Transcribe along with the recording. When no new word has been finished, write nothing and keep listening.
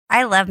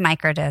I love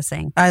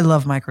microdosing. I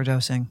love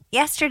microdosing.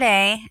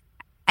 Yesterday,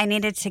 I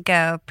needed to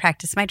go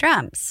practice my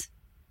drums.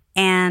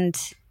 And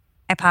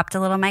I popped a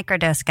little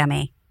microdose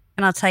gummy.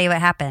 And I'll tell you what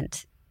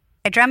happened.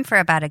 I drummed for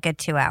about a good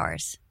 2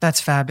 hours.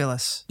 That's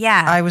fabulous.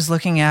 Yeah. I was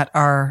looking at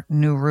our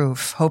new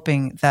roof,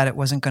 hoping that it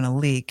wasn't going to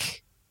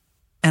leak.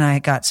 And I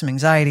got some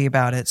anxiety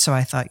about it. So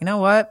I thought, you know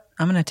what?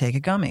 I'm going to take a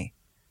gummy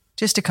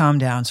just to calm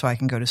down so I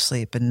can go to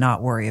sleep and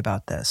not worry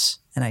about this.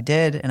 And I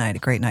did. And I had a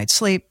great night's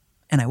sleep.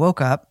 And I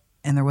woke up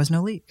and there was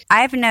no leak.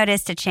 I've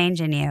noticed a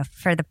change in you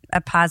for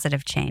a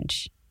positive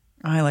change.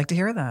 I like to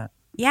hear that.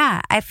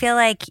 Yeah. I feel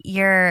like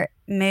your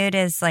mood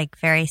is like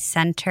very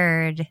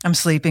centered. I'm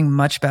sleeping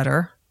much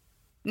better.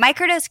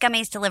 Microdose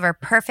gummies deliver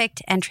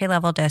perfect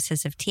entry-level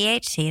doses of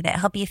THC that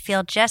help you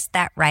feel just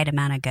that right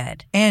amount of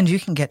good. And you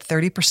can get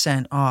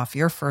 30% off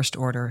your first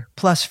order,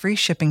 plus free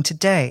shipping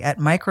today at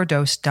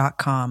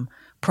microdose.com,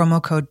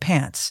 promo code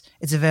PANTS.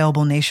 It's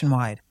available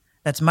nationwide.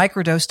 That's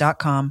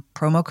microdose.com,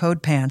 promo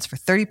code PANTS for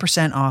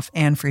 30% off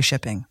and free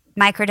shipping.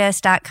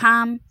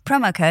 Microdose.com,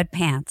 promo code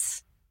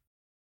PANTS.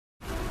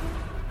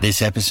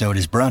 This episode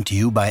is brought to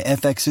you by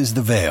FX's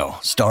The Veil,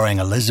 starring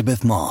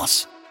Elizabeth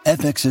Moss.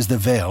 FX's The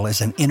Veil is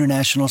an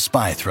international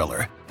spy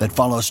thriller that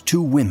follows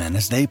two women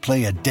as they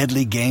play a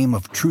deadly game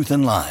of truth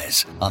and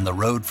lies on the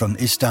road from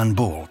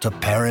Istanbul to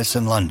Paris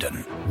and London.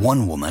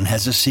 One woman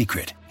has a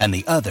secret, and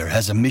the other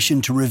has a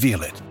mission to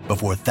reveal it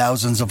before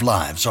thousands of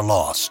lives are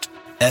lost.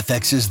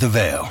 FX's The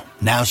Veil,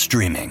 now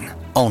streaming,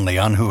 only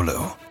on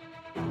Hulu.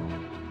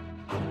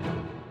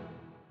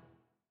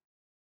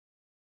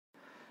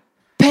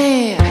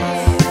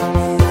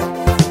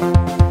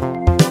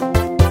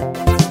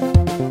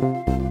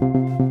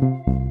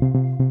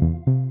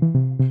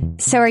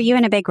 So are you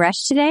in a big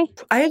rush today?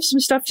 I have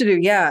some stuff to do,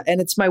 yeah. And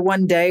it's my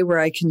one day where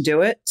I can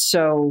do it.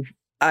 So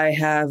I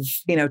have,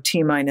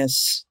 T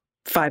minus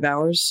 5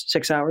 hours,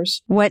 6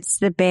 hours. What's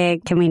the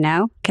big, can we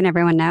know? Can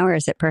everyone know, or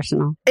is it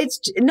personal? It's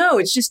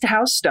just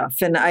house stuff.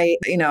 And I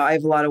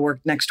have a lot of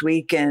work next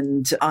week,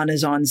 and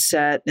Anna's on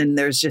set, and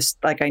there's just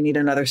I need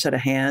another set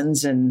of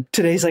hands. And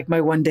today's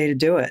my one day to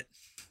do it.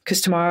 Because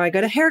tomorrow I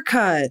got a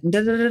haircut and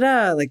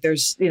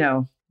there's.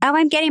 Oh,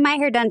 I'm getting my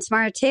hair done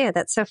tomorrow too.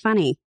 That's so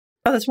funny.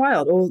 Oh, that's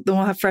wild. Well, then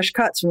we'll have fresh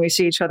cuts when we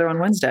see each other on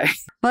Wednesday.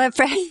 Well,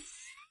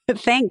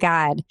 thank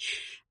God.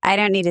 I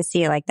don't need to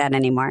see you like that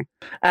anymore.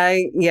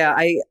 I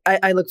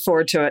look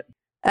forward to it.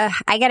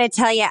 I got to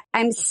tell you,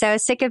 I'm so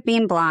sick of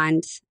being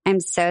blonde.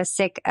 I'm so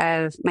sick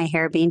of my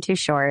hair being too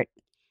short.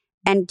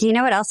 And do you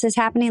know what else is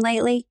happening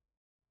lately?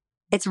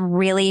 It's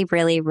really,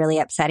 really, really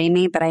upsetting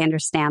me, but I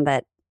understand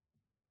that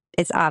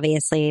it's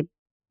obviously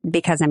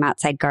because I'm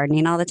outside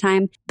gardening all the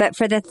time. But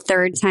for the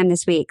third time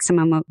this week,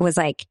 someone was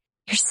like,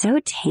 "You're so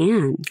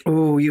tan."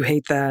 Oh, you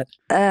hate that.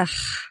 Ugh.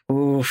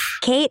 Oof.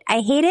 Kate, I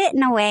hate it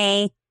in a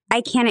way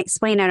I can't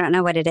explain. I don't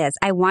know what it is.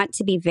 I want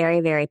to be very,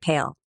 very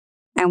pale.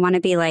 I want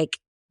to be like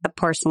a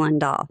porcelain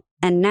doll.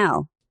 And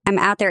no, I'm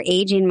out there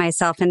aging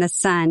myself in the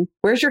sun.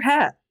 Where's your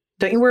hat?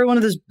 Don't you wear one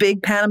of those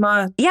big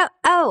Panama? Yeah.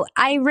 Oh,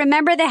 I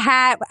remember the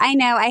hat. I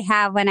know I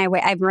have when I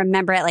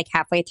remember it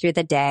halfway through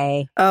the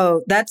day.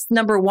 Oh, that's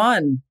number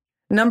one.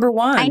 Number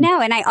one. I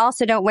know. And I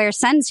also don't wear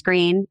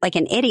sunscreen like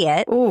an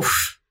idiot.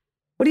 Oof.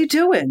 What are you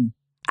doing?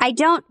 I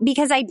don't,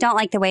 because I don't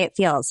like the way it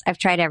feels. I've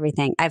tried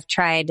everything. I've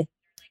tried,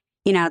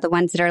 the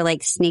ones that are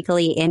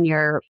sneakily in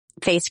your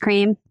face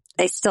cream.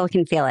 I still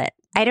can feel it.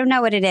 I don't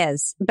know what it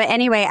is. But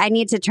anyway, I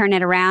need to turn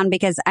it around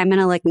because I'm going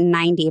to look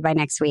 90 by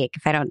next week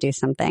if I don't do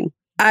something.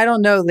 I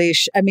don't know,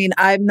 Leash. I mean,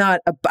 I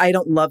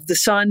don't love the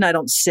sun. I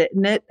don't sit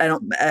in it. I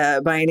don't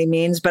by any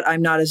means, but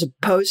I'm not as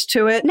opposed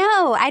to it.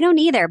 No, I don't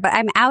either, but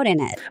I'm out in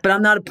it. But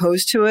I'm not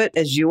opposed to it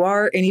as you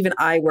are. And even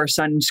I wear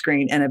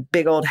sunscreen and a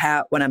big old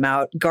hat when I'm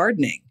out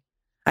gardening.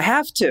 I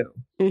have to.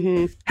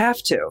 Mm-hmm.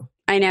 Have to.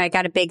 I know. I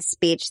got a big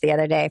speech the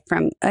other day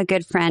from a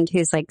good friend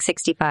who's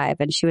 65.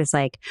 And she was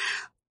like,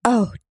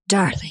 "Oh,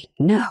 darling,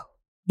 no."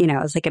 It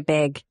was a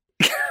big...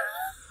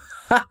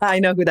 I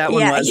know who that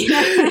one was.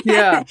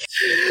 Yeah.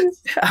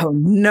 Oh,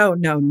 no.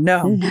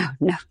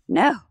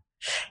 No.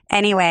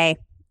 Anyway,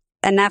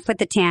 enough with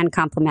the tan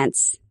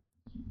compliments.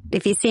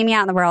 If you see me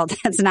out in the world,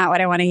 that's not what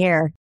I want to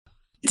hear.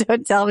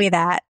 Don't tell me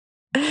that.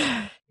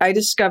 I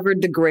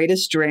discovered the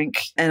greatest drink,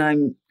 and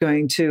I'm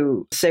going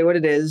to say what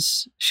it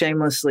is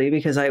shamelessly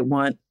because I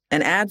want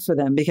an ad for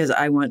them because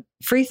I want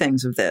free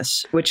things of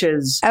this, which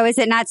is... Oh, is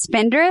it not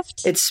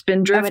Spindrift? It's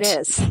Spindrift. Oh, it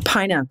is.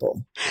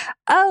 Pineapple.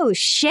 Oh,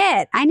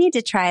 shit. I need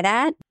to try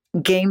that.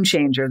 Game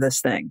changer, this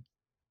thing.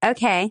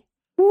 Okay.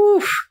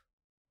 Oof.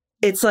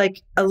 It's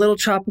like a little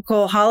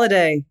tropical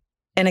holiday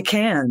in a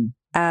can.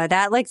 Oh,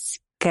 that looks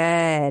good.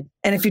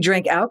 And if you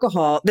drink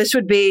alcohol, this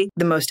would be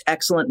the most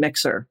excellent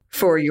mixer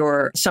for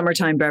your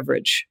summertime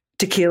beverage.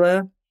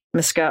 Tequila,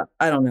 mezcal,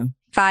 I don't know.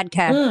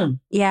 Vodka.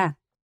 Yeah.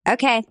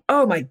 Okay.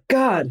 Oh my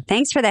God.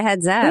 Thanks for the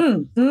heads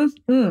up.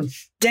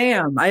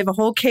 Damn. I have a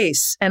whole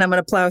case and I'm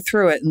going to plow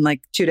through it in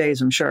 2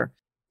 days, I'm sure.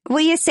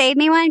 Will you save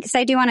me one? Because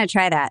I do want to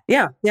try that.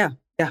 Yeah.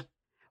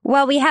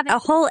 Well, we have a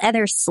whole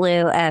other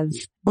slew of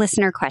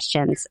listener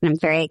questions and I'm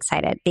very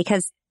excited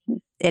because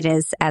it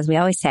is, as we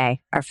always say,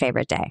 our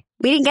favorite day.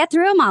 We didn't get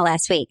through them all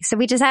last week. So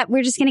we're just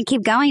going to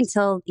keep going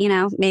till,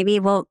 maybe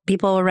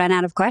people will run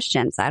out of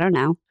questions. I don't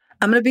know.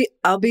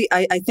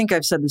 I think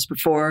I've said this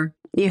before.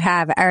 You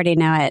have. I already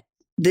know it.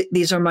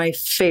 These are my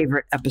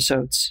favorite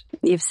episodes.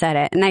 You've said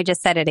it. And I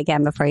just said it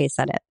again before you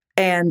said it.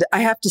 And I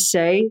have to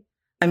say,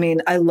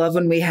 I love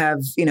when we have,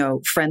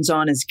 friends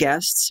on as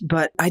guests,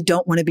 but I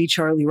don't want to be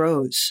Charlie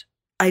Rose.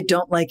 I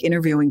don't like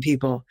interviewing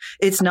people.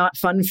 It's not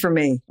fun for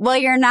me. Well,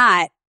 you're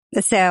not.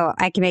 So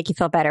I can make you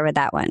feel better with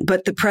that one.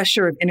 But the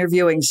pressure of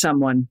interviewing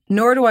someone,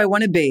 nor do I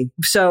want to be.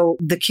 So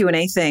the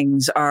Q&A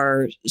things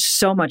are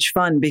so much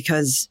fun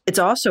because it's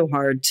also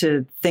hard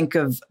to think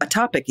of a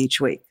topic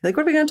each week. Like,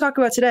 what are we going to talk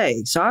about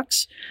today?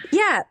 Socks?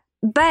 Yeah,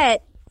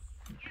 but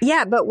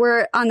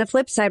we're on the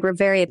flip side, we're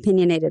very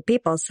opinionated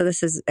people. So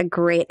this is a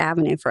great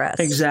avenue for us.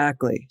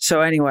 Exactly.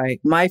 So anyway,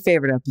 my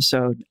favorite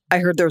episode, I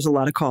heard there was a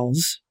lot of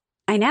calls.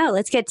 I know.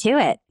 Let's get to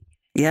it.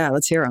 Yeah,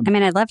 let's hear them.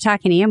 I'd love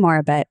talking to you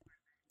more, but...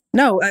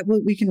 No,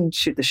 we can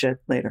shoot the shit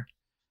later.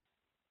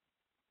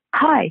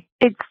 Hi,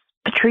 it's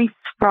Patrice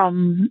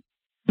from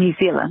New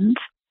Zealand.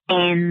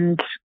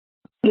 And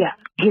yeah,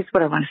 here's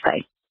what I want to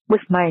say.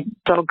 With my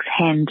dog's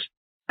hand,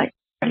 like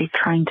really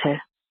trying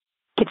to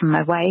get in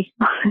my way.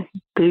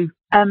 Boo.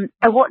 I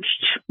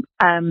watched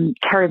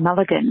Carey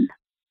Mulligan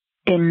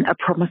in A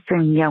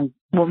Promising Young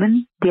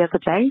Woman the other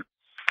day.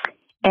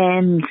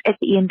 And at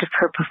the end of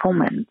her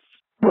performance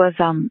was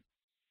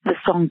the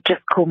song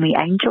Just Call Me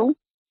Angel.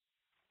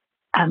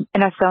 And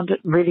I found it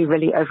really,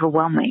 really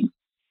overwhelming.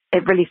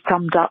 It really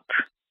summed up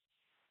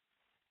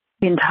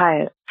the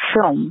entire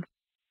film.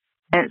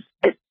 And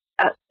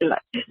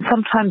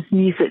sometimes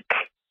music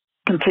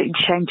completely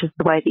changes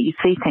the way that you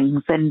see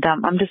things. And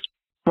I'm just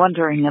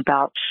wondering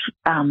about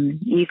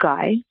you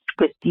guys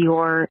with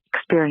your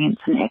experience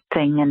in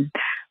acting and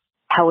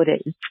how it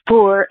is.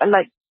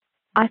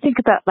 I think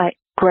about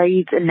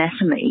Grey's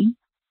Anatomy,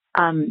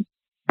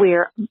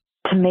 where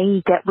to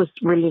me, that was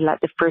really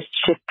the first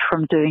shift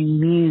from doing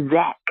music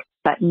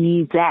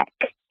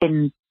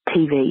in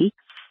TV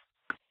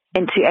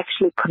into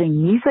actually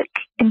putting music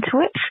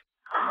into it.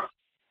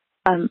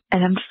 And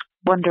I'm just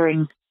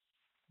wondering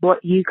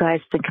what you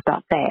guys think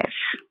about that,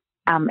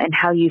 and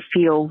how you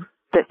feel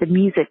that the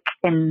music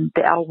in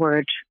the L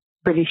Word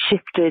really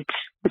shifted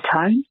the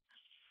tone.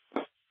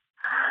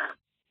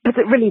 Because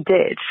it really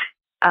did.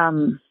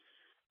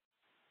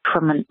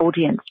 From an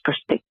audience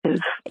perspective.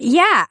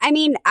 Yeah,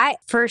 I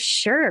for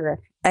sure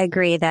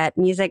agree that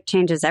music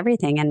changes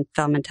everything in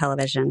film and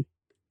television.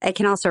 It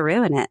can also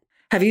ruin it.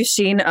 Have you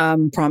seen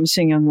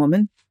Promising Young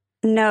Woman?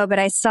 No, but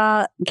I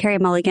saw Carey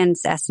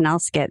Mulligan's SNL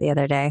skit the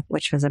other day,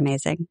 which was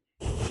amazing.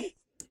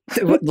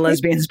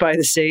 Lesbians by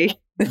the Sea.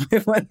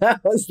 That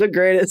was the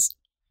greatest.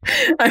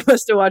 I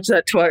must have watched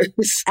that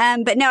twice.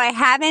 But no, I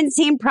haven't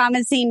seen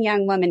Promising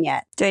Young Woman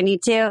yet. Do I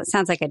need to?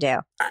 Sounds like I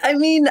do.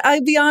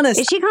 I'd be honest.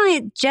 Is she calling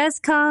it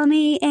Just Call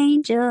Me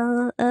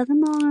Angel of the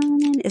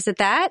Morning? Is it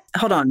that?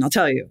 Hold on, I'll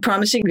tell you.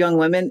 Promising Young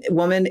Woman,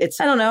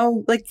 it's, I don't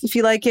know, if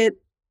you like it.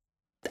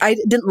 I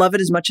didn't love it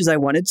as much as I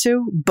wanted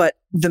to, but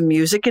the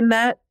music in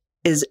that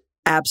is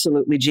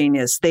absolutely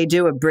genius. They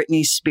do a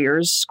Britney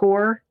Spears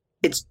score.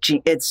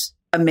 It's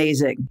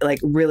amazing,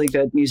 really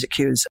good music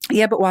cues.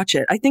 Yeah, but watch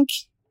it. I think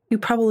you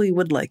probably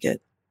would like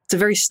it. It's a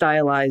very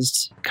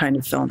stylized kind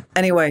of film.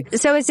 Anyway.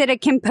 So is it a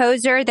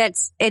composer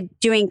that's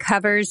doing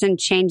covers and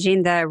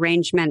changing the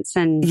arrangements?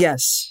 And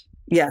Yes.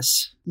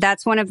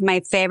 That's one of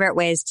my favorite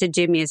ways to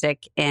do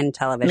music in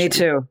television. Me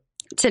too.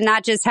 To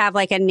not just have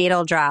a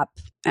needle drop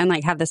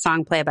and have the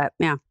song play, but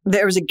yeah.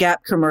 There was a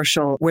Gap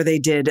commercial where they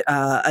did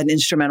an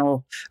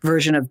instrumental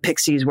version of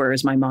Pixies' Where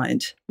Is My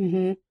Mind?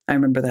 Mm-hmm. I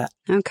remember that.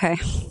 Okay,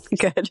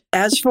 good.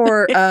 As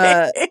for,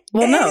 well,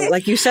 no,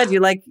 like you said, you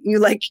like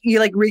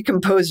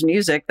recomposed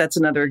music. That's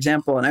another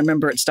example. And I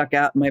remember it stuck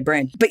out in my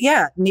brain. But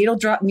yeah, needle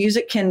drop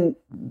music can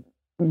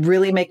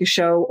really make a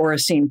show or a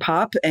scene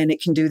pop, and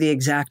it can do the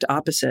exact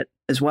opposite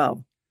as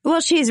well.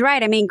 Well, she's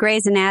right.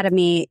 Grey's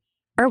Anatomy,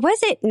 or was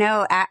it?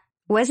 No,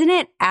 wasn't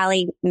it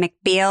Ally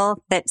McBeal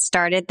that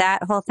started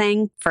that whole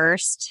thing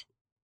first?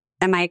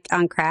 Am I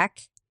on crack?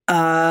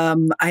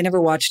 I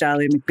never watched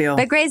Ally McBeal.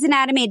 But Grey's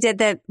Anatomy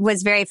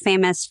was very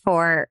famous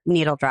for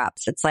needle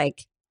drops. It's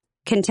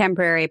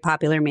contemporary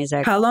popular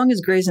music. How long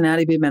has Grey's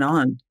Anatomy been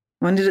on?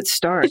 When did it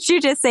start? Did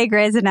you just say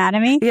Grey's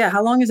Anatomy? Yeah.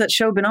 How long has that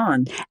show been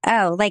on?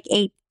 Oh,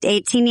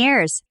 18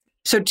 years.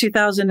 So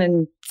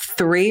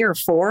 2003 or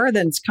 4,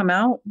 then it's come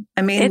out?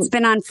 It's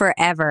been on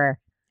forever.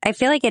 I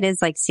feel like it is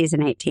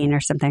season 18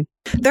 or something.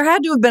 There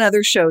had to have been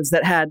other shows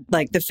that had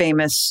the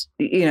famous,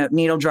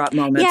 needle drop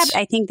moments. Yeah, but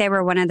I think they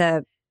were one of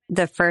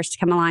the first to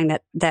come along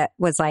that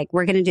was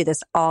we're going to do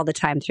this all the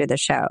time through the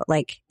show.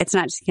 It's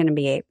not just going to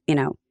be,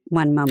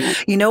 one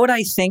moment. You know what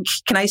I think?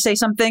 Can I say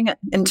something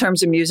in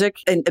terms of music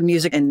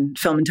and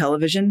film and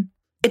television?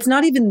 It's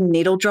not even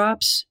needle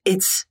drops.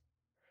 It's,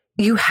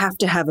 you have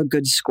to have a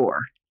good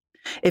score.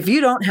 If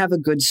you don't have a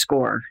good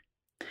score,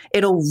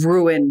 it'll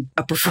ruin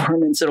a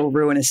performance. It'll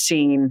ruin a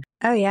scene.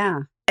 Oh,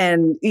 yeah.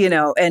 And,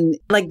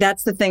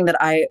 that's the thing that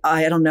I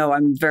don't know.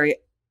 I'm very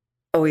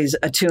always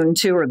attuned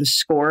to are the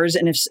scores.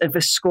 And if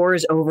a score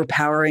is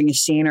overpowering a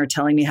scene or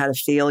telling me how to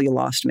feel, you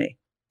lost me.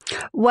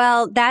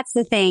 Well, that's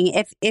the thing.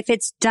 If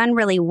it's done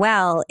really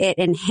well, it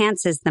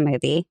enhances the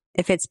movie.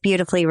 If it's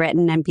beautifully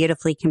written and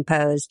beautifully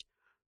composed,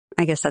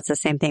 I guess that's the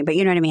same thing. But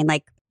you know what I mean?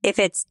 Like if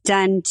it's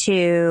done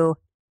to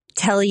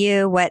tell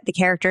you what the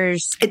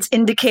characters... It's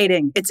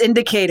indicating.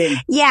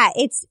 Yeah,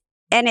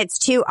 it's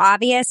too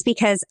obvious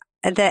because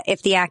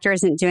if the actor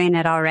isn't doing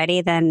it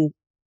already, then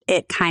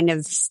it kind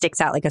of sticks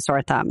out like a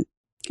sore thumb.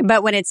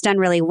 But when it's done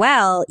really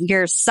well,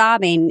 you're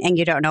sobbing and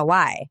you don't know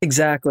why.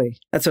 Exactly.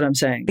 That's what I'm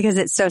saying. Because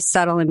it's so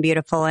subtle and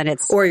beautiful and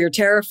it's... Or you're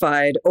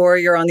terrified, or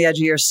you're on the edge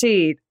of your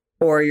seat,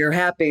 or you're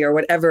happy, or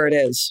whatever it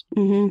is.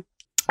 Mm-hmm.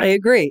 I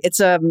agree. It's,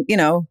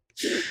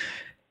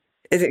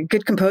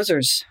 good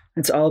composers.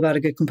 It's all about a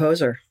good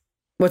composer.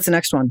 What's the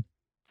next one?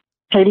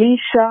 Hey,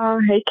 Lisa.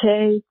 Hey,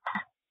 Kate.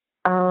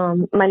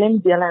 My name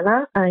is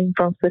Yelena. I'm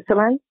from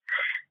Switzerland.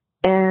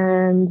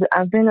 And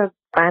I've been a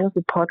fan of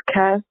the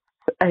podcast.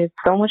 It's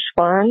so much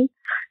fun.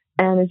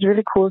 And it's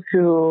really cool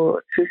to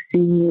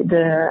see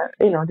the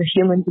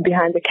humans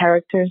behind the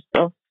characters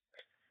of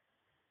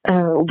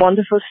a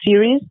wonderful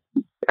series.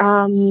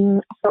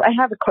 So I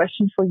have a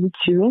question for you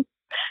too.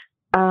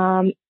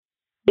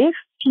 If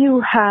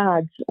you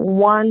had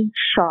one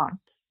shot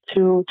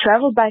to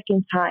travel back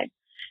in time,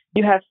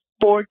 you have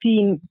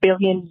 14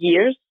 billion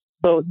years,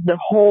 so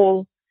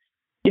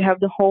you have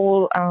the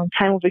whole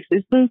time of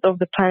existence of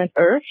the planet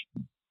Earth.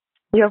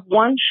 You have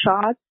one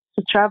shot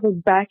to travel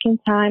back in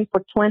time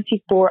for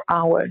 24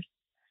 hours.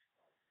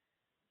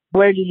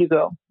 Where do you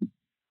go?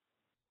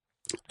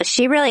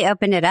 She really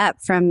opened it up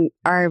from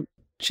our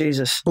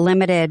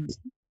limited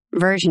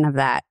version of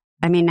that.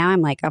 I mean, now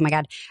I'm like, oh my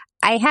God.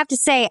 I have to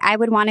say, I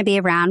would want to be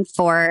around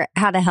for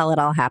how the hell it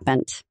all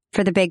happened,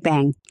 for the Big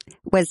Bang.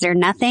 Was there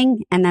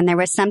nothing and then there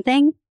was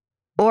something?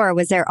 Or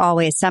was there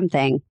always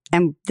something?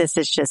 And this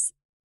is just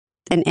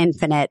an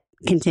infinite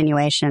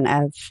continuation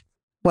of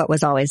what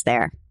was always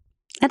there.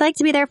 I'd like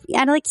to be there.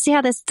 I'd like to see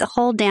how the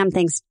whole damn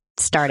thing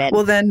started.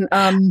 Well, then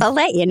I'll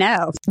let you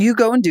know. You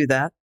go and do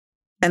that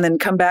and then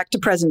come back to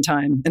present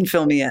time and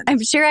fill me in.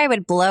 I'm sure I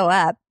would blow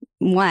up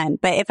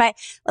but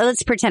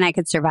let's pretend I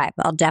could survive.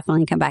 I'll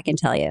definitely come back and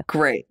tell you.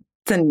 Great.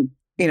 Then,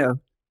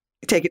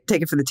 take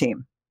it for the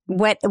team.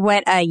 What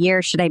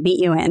year should I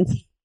meet you in?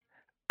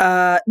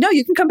 No,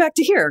 you can come back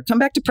to here. Come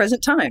back to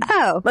present time.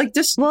 Oh,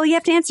 well, you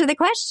have to answer the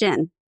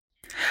question.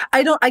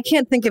 I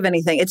can't think of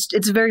anything.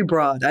 It's very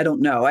broad. I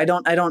don't know. I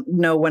don't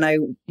know when I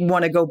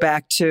want to go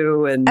back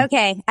to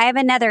Okay, I have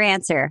another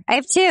answer. I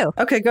have two.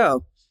 Okay,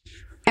 go.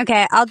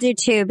 Okay, I'll do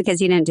two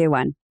because you didn't do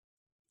one.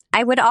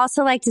 I would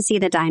also like to see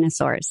the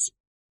dinosaurs.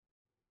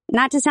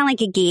 Not to sound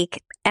like a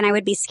geek, and I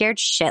would be scared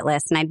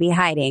shitless and I'd be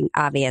hiding,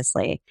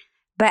 obviously.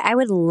 But I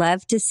would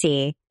love to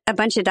see a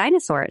bunch of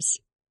dinosaurs.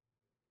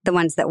 The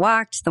ones that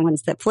walked, the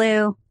ones that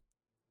flew.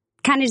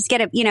 Kind of just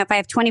get if I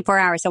have 24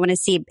 hours, I want to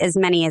see as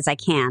many as I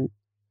can.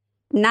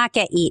 Not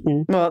get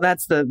eaten. Well,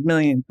 that's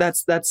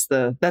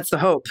the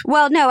hope.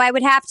 Well, no, I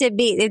would have to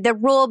be, the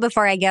rule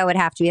before I go would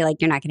have to be like,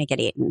 you're not going to get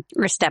eaten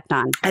or stepped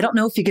on. I don't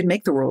know if you could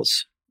make the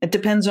rules. It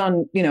depends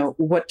on,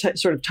 what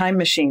sort of time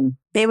machine.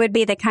 They would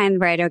be the kind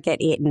where I don't get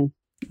eaten.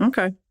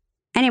 Okay.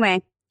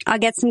 Anyway, I'll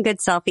get some good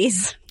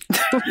selfies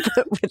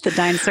with the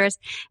dinosaurs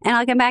and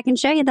I'll come back and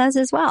show you those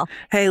as well.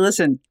 Hey,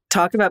 listen,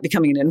 talk about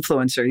becoming an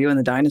influencer, you and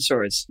the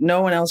dinosaurs.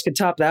 No one else could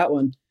top that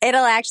one.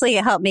 It'll actually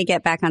help me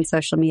get back on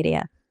social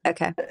media.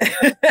 Okay.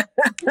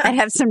 I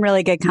have some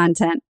really good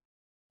content.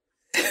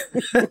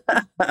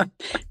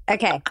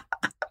 Okay.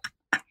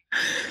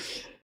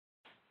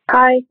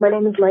 Hi, my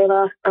name is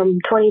Layla. I'm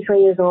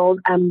 23 years old.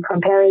 I'm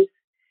from Paris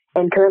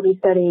and currently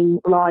studying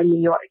law in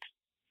New York.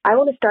 I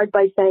want to start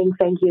by saying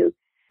thank you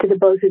to the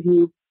both of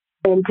you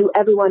and to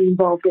everyone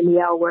involved in the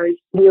L Word,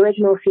 the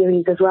original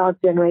series as well as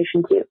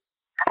Generation 2.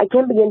 I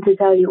can't begin to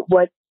tell you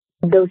what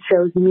those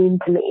shows mean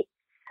to me.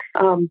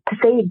 To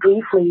say it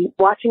briefly,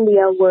 watching the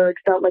L Word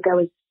felt like I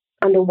was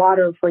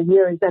underwater for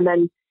years and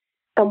then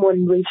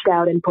someone reached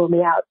out and pulled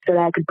me out so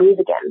that I could breathe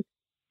again.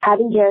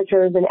 Having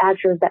characters and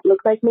actors that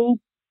look like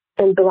me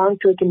and belong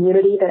to a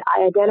community that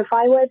I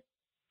identify with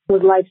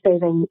was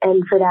life-saving,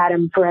 and for that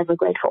I'm forever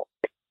grateful.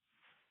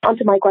 On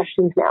to my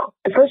questions now.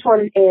 The first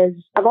one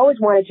is, I've always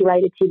wanted to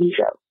write a TV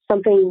show,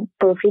 something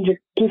for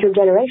future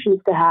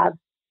generations to have.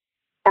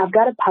 I've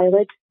got a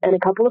pilot and a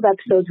couple of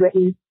episodes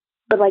written,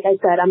 but like I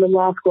said, I'm in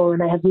law school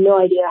and I have no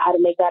idea how to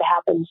make that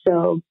happen,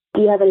 so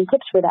do you have any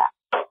tips for that?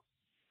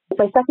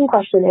 My second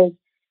question is,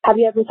 have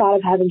you ever thought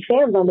of having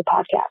fans on the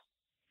podcast?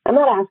 I'm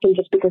not asking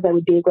just because I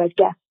would be a great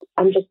guest.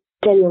 I'm just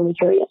genuinely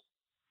curious.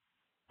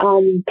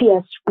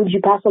 P.S. Would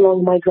you pass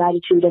along my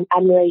gratitude and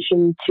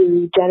admiration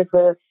to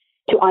Jennifer,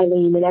 to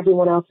Eileen, and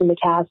everyone else in the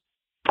cast,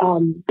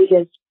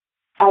 because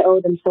I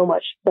owe them so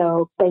much.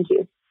 So thank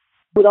you.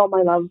 With all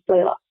my love,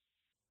 Layla.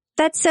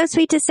 That's so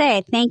sweet to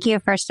say. Thank you,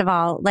 first of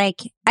all.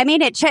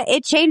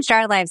 It changed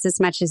our lives as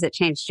much as it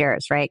changed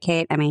yours, right,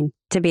 Kate? I mean,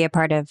 to be a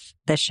part of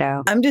the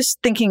show. I'm just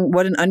thinking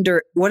what an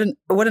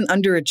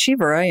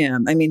underachiever I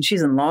am. I mean,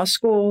 she's in law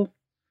school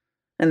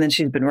And then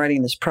she's been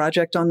writing this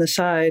project on the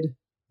side.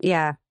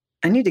 Yeah.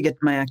 I need to get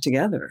my act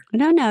together.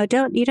 No,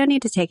 you don't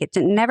need to take it.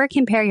 Never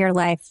compare your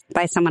life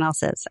by someone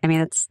else's. I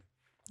mean,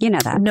 you know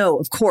that. No,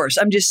 of course.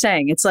 I'm just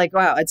saying, it's like,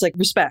 wow, it's like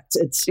respect.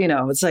 It's,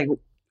 it's like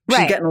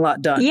she's getting a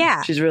lot done.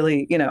 Yeah. She's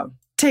really,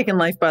 taking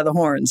life by the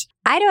horns.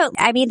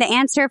 The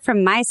answer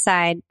from my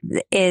side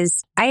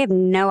is I have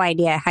no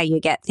idea how you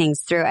get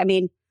things through. I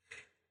mean,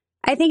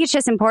 I think it's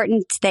just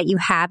important that you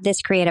have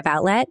this creative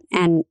outlet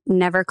and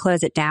never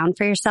close it down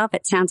for yourself.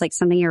 It sounds like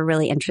something you're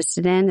really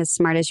interested in, as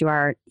smart as you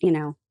are,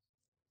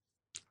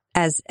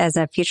 as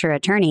a future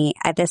attorney.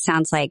 This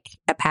sounds like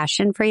a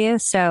passion for you.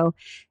 So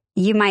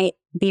you might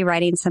be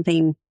writing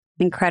something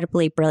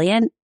incredibly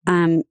brilliant.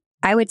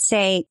 I would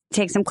say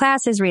take some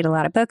classes, read a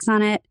lot of books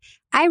on it.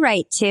 I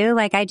write too,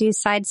 like I do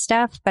side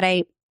stuff, but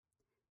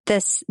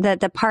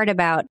the part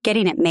about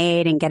getting it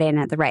made and getting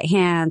it at the right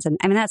hands. And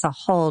I mean, that's a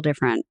whole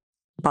different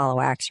ball of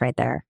wax right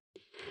there.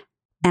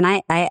 And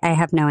I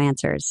have no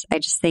answers. I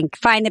just think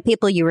find the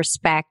people you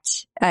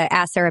respect,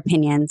 ask their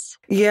opinions.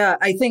 Yeah,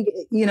 I think,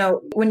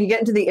 when you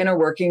get into the inner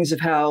workings of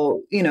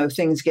how,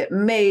 things get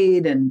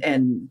made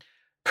and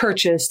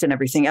purchased and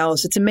everything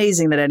else, it's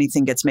amazing that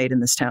anything gets made in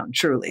this town,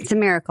 truly. It's a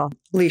miracle.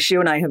 Leash, you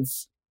and I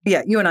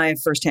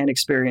have firsthand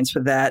experience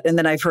with that. And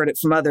then I've heard it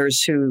from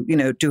others who,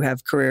 do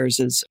have careers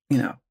as,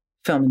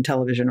 film and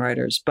television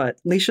writers. But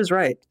Leisha's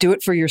right. Do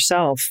it for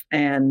yourself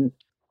and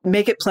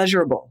make it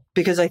pleasurable.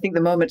 Because I think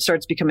the moment it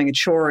starts becoming a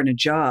chore and a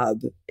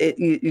job,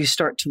 you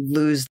start to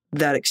lose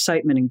that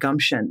excitement and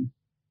gumption.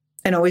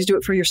 And always do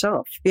it for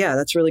yourself. Yeah,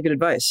 that's really good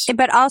advice.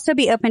 But also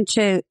be open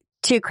to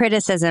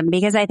criticism,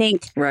 because I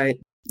think, right.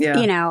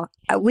 Yeah.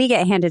 We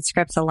get handed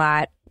scripts a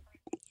lot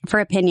for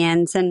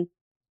opinions, and,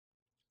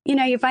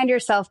 you find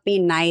yourself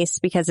being nice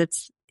because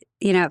it's,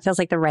 it feels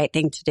like the right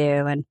thing to do.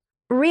 And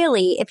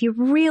really, if you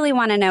really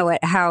want to know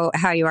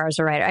how you are as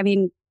a writer, I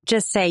mean,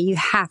 just say, you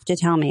have to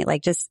tell me,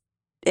 like, just,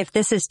 if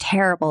this is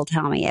terrible,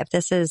 tell me. If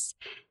this is,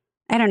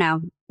 I don't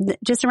know,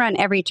 just around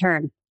every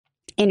turn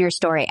in your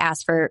story,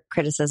 ask for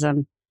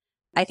criticism.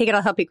 I think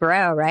it'll help you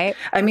grow, right?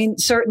 I mean,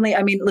 certainly.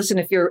 I mean, listen,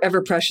 if you're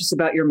ever precious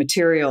about your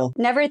material,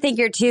 never think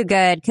you're too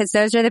good, because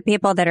those are the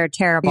people that are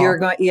terrible.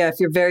 If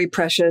you're very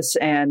precious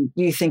and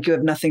you think you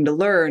have nothing to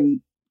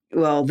learn,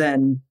 well,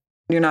 then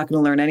you're not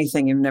going to learn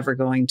anything. You're never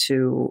going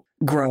to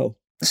grow.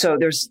 So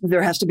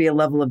there has to be a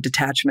level of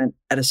detachment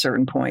at a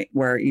certain point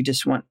where you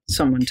just want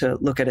someone to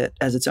look at it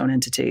as its own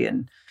entity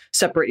and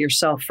separate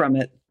yourself from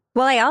it.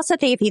 Well, I also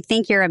think if you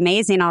think you're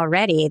amazing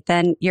already,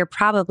 then you're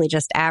probably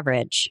just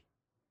average.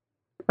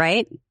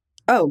 Right?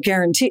 Oh,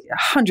 guarantee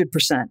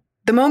 100%.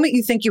 The moment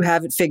you think you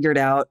have it figured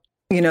out,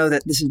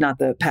 that this is not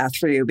the path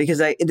for you, because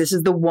this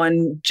is the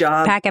one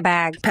job. Pack a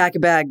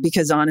bag.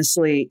 Because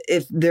honestly,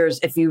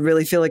 if you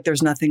really feel like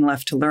there's nothing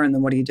left to learn,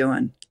 then what are you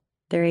doing?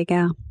 There you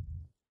go.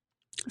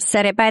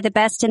 Said it by the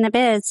best in the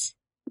biz.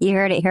 You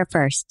heard it here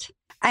first.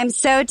 I'm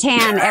so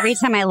tan. Every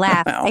time I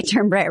laugh, I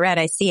turn bright red.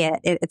 I see it.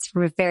 It's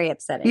very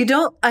upsetting.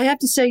 I have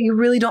to say, you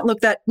really don't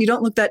look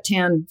that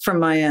tan from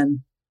my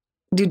end.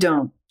 You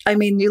don't. I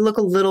mean, you look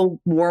a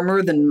little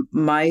warmer than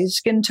my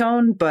skin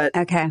tone, but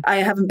okay. I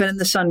haven't been in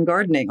the sun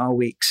gardening all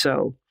week,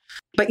 so.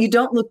 But you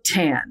don't look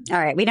tan. All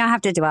right, we don't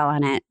have to dwell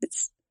on it.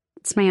 It's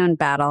my own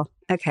battle.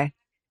 Okay.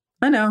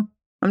 I know.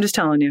 I'm just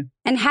telling you.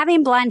 And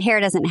having blonde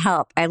hair doesn't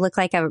help. I look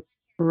like a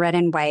red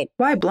and white.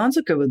 Why? Blondes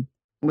look good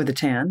with a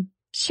tan.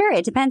 Sure,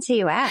 it depends who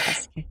you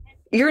ask.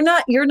 You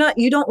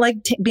don't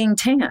like being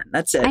tan.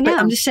 That's it. I know. But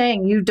I'm just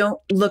saying, you don't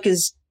look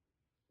as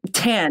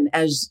tan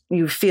as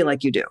you feel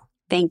like you do.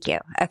 Thank you.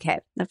 Okay.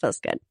 That feels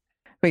good.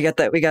 We got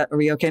that. Are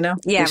we okay now?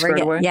 Yeah, we're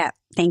good. Away? Yeah.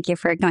 Thank you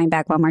for going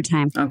back one more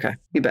time. Okay.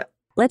 You bet.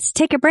 Let's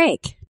take a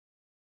break.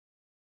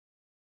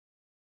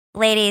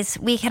 Ladies,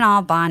 we can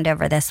all bond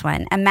over this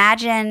one.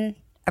 Imagine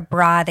a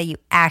bra that you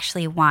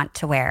actually want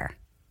to wear.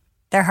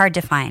 They're hard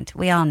to find.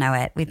 We all know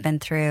it. We've been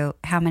through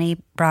how many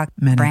bra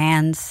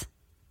brands?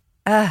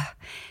 Ugh.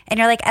 And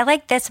you're like, I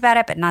like this about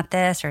it, but not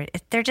this, or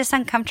they're just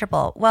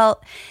uncomfortable.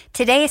 Well,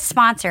 today's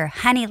sponsor,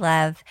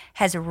 Honeylove,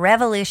 has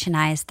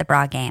revolutionized the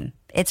bra game.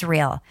 It's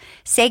real.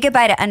 Say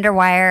goodbye to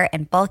underwire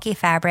and bulky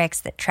fabrics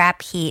that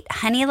trap heat.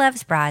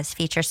 Honeylove's bras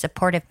feature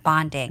supportive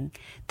bonding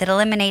that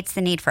eliminates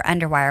the need for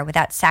underwire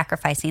without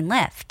sacrificing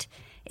lift.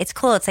 It's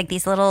cool. It's like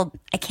these little,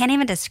 I can't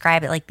even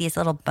describe it, like these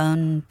little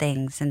bone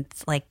things. And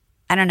it's like,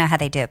 I don't know how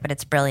they do it, but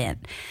it's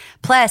brilliant.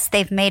 Plus,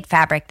 they've made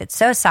fabric that's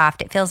so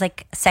soft, it feels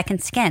like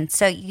second skin.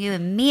 So you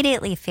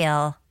immediately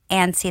feel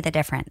and see the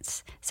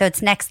difference. So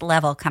it's next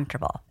level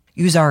comfortable.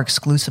 Use our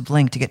exclusive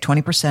link to get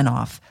 20%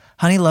 off,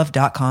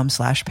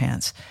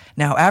 honeylove.com/pants.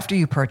 Now, after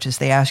you purchase,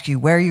 they ask you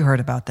where you heard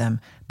about them.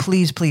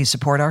 Please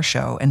support our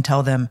show and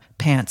tell them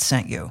Pants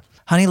sent you.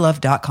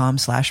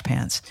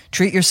 honeylove.com/pants.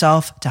 Treat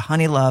yourself to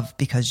Honeylove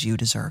because you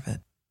deserve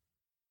it.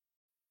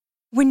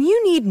 When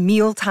you need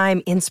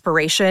mealtime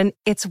inspiration,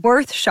 it's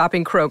worth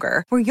shopping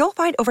Kroger, where you'll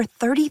find over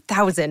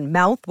 30,000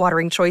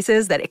 mouth-watering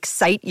choices that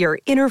excite your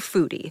inner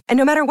foodie. And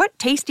no matter what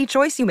tasty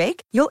choice you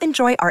make, you'll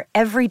enjoy our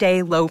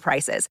everyday low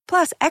prices,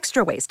 plus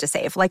extra ways to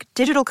save, like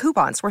digital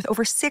coupons worth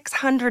over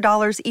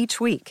 $600 each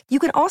week. You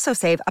can also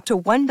save up to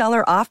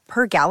 $1 off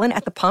per gallon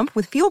at the pump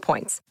with fuel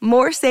points.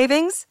 More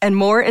savings and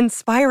more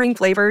inspiring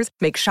flavors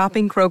make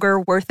shopping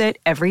Kroger worth it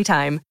every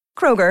time.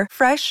 Kroger,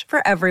 fresh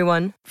for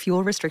everyone.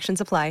 Fuel restrictions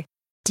apply.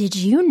 Did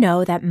you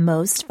know that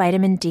most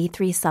vitamin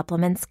D3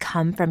 supplements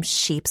come from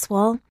sheep's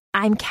wool?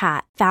 I'm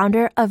Kat,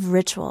 founder of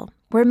Ritual.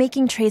 We're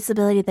making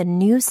traceability the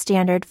new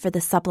standard for the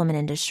supplement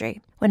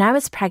industry. When I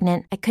was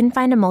pregnant, I couldn't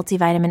find a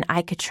multivitamin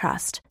I could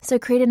trust, so I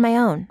created my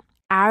own.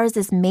 Ours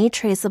is made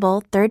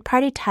traceable,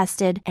 third-party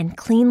tested, and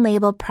clean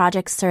label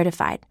project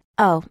certified.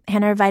 Oh,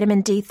 and our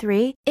vitamin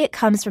D3? It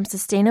comes from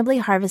sustainably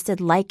harvested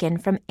lichen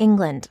from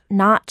England,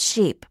 not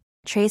sheep.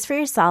 Trace for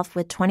yourself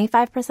with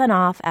 25%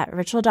 off at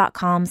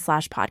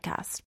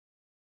ritual.com/podcast.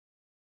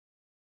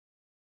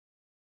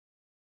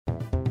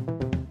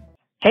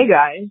 Hey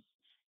guys.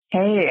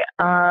 Hey,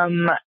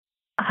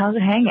 how's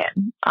it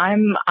hanging?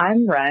 I'm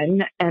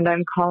Ren, and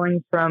I'm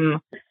calling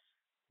from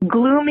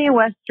gloomy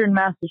Western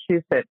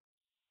Massachusetts.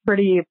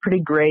 Pretty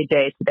gray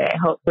day today.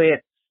 Hopefully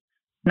it's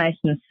nice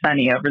and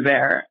sunny over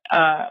there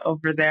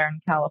in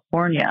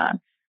California.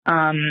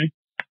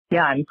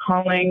 Yeah, I'm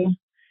calling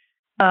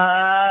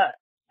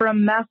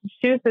from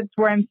Massachusetts,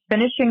 where I'm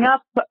finishing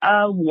up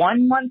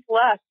 1 month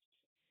left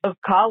of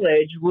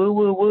college. Woo,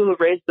 woo, woo,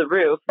 raise the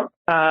roof.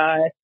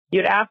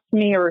 You'd asked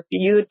me, or if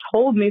you had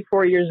told me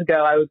 4 years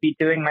ago I would be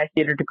doing my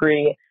theater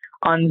degree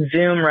on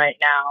Zoom right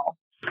now,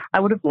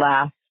 I would have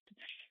laughed.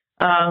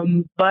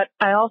 But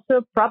I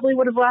also probably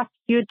would have laughed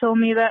if you had told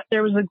me that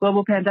there was a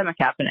global pandemic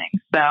happening.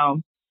 So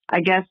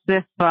I guess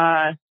if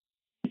I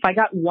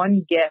got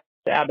one gift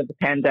out of the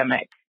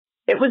pandemic,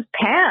 it was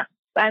pants.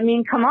 I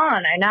mean, come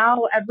on. I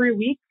now every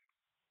week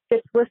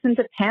get to listen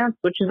to Pants,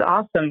 which is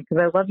awesome because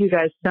I love you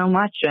guys so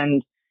much.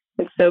 And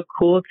it's so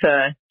cool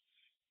to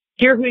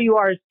hear who you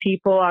are as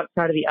people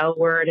outside of the L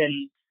word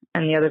and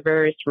the other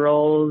various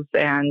roles.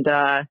 And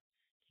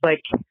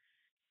like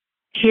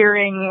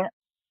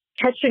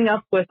catching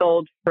up with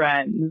old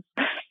friends,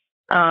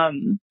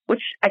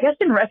 which I guess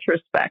in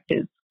retrospect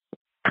is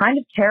kind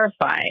of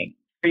terrifying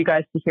for you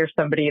guys to hear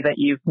somebody that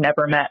you've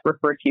never met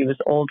refer to you as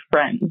old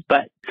friends.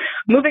 But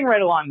moving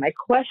right along, my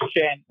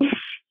question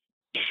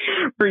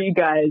for you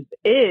guys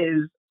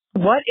is,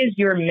 what is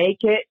your make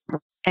it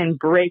and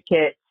break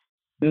it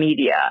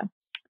media?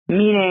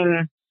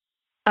 Meaning,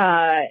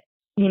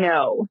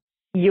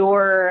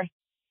 your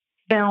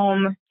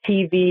film,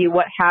 TV,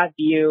 what have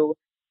you,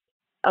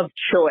 of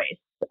choice.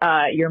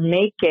 Your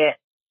make it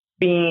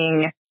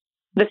being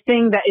the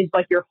thing that is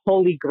like your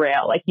holy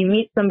grail. Like you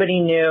meet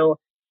somebody new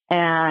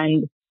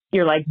and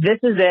you're like, this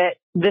is it.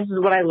 This is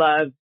what I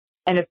love.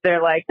 And if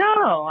they're like,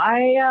 no,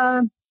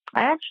 I've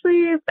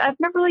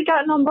never really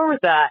gotten on board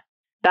with that.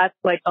 That's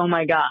like, oh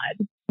my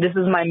God, this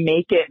is my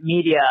make it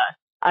media.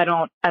 I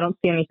don't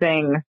see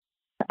anything.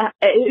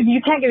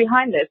 You can't get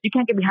behind this. You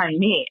can't get behind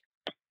me.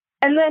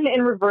 And then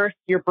in reverse,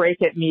 your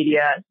break it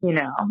media,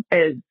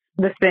 is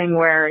the thing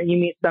where you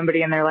meet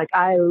somebody and they're like,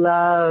 I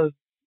love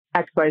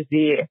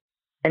XYZ.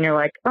 And you're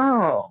like,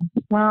 oh,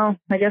 well,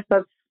 I guess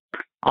that's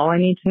all I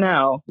need to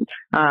know,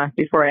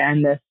 before I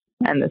end this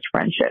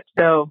friendship.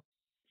 So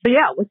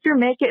yeah, what's your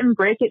make it and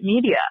break it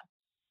media?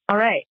 All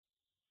right.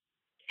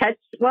 I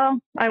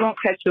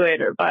won't catch you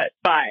later, but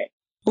bye.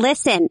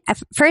 Listen,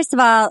 first of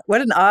all,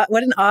 What an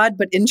odd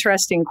but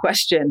interesting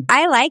question.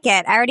 I like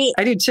it. I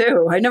do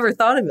too. I never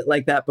thought of it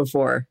like that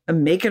before. A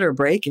make it or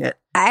break it.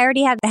 I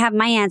already have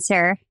my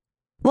answer.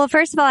 Well,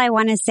 first of all, I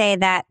want to say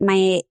that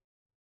my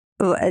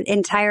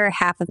entire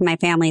half of my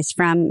family is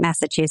from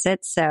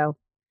Massachusetts. So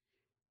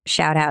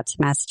shout out to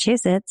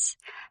Massachusetts.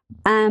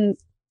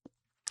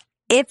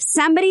 If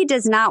somebody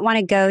does not want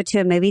to go to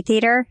a movie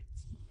theater,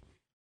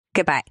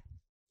 goodbye.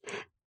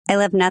 I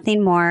love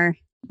nothing more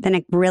than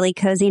a really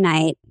cozy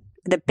night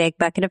with a big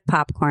bucket of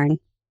popcorn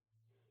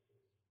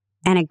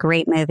and a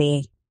great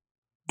movie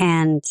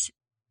and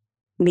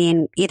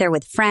being either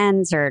with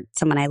friends or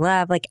someone I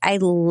love. Like I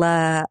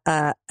love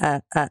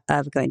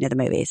going to the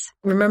movies.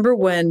 Remember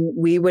when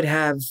we would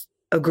have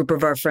a group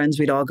of our friends,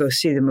 we'd all go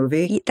see the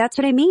movie? That's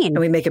what I mean. And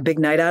we make a big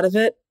night out of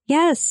it?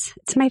 Yes.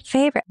 It's my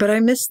favorite. But I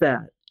miss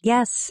that.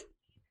 Yes.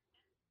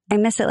 I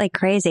miss it like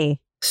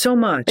crazy. So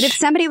much. But if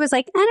somebody was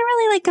like, I don't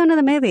really like going to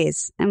the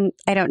movies,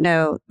 I don't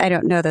know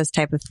those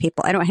type of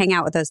people. I don't hang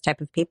out with those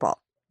type of people.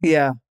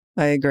 Yeah,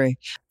 I agree.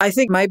 I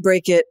think my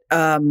break it.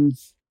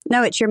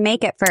 No, it's your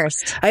make it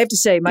first. I have to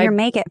say your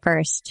make it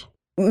first.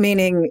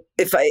 Meaning,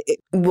 if I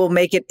will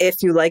make it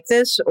if you like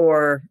this,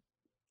 or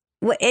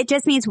it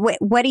just means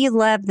what do you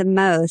love the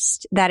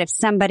most? That if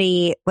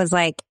somebody was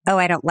like, oh,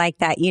 I don't like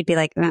that, you'd be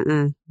like,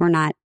 we're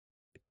not.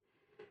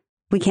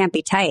 We can't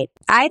be tight.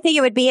 I think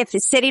it would be if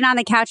sitting on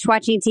the couch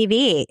watching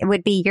TV, it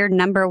would be your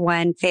number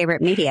one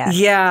favorite media.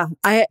 Yeah.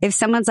 If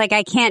someone's like,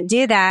 I can't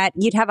do that,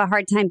 you'd have a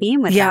hard time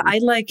being with them.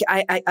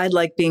 Yeah, I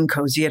like being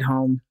cozy at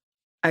home.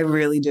 I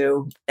really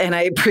do. And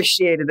I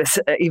appreciated this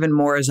even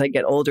more as I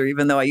get older,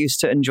 even though I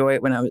used to enjoy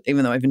it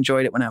even though I've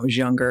enjoyed it when I was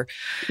younger.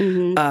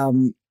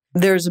 Mm-hmm.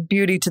 There's a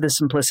beauty to the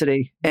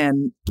simplicity.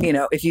 And,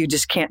 if you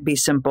just can't be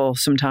simple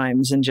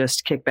sometimes and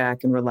just kick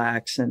back and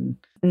relax and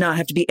not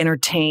have to be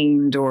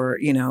entertained or,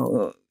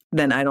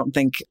 then I don't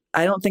think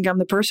I'm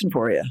the person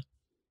for you.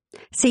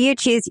 So you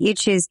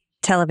choose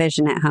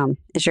television at home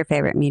is your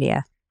favorite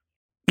media.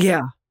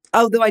 Yeah.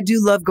 Although I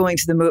do love going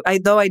to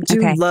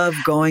the love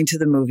going to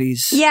the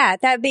movies. Yeah,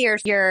 that'd be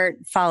your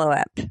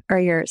follow-up or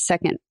your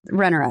second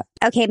runner-up.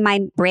 Okay,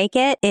 my break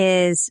it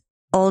is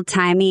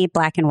old-timey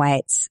black and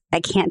whites.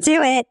 I can't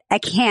do it.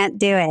 I've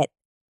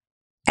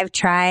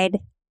tried.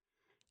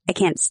 I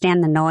can't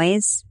stand the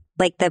noise.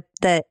 Like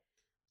the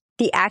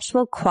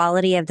actual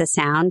quality of the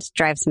sound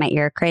drives my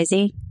ear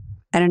crazy.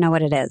 I don't know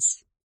what it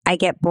is. I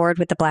get bored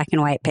with the black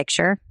and white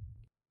picture.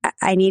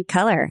 I need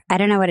color. I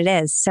don't know what it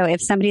is. So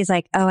if somebody's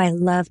like, oh, I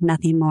love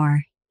nothing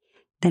more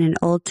than an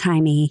old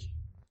timey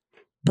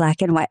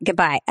black and white.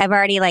 Goodbye. I've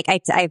already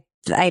I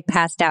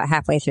passed out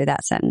halfway through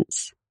that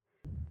sentence.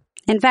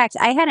 In fact,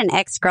 I had an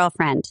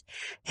ex-girlfriend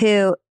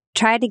who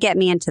tried to get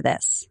me into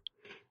this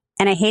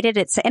and I hated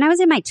it. And I was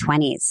in my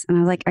 20s and I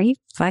was like, are you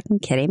fucking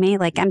kidding me?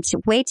 Like I'm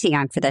way too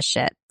young for this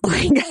shit.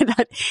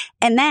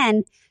 And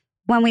then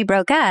when we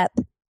broke up,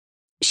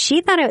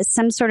 she thought it was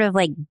some sort of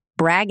like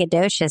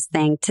braggadocious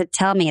thing to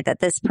tell me that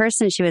this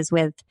person she was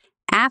with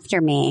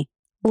after me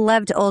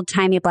loved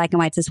old-timey black and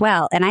whites as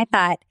well. And I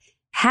thought,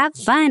 have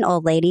fun,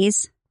 old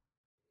ladies.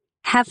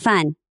 Have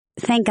fun.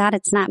 Thank God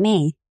it's not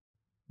me.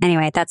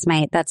 Anyway, that's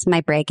my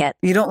break it.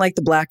 You don't like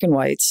the black and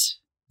whites.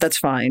 That's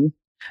fine.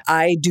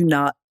 I do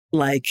not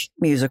like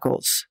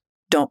musicals.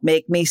 Don't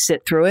make me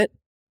sit through it.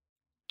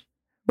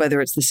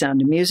 Whether it's The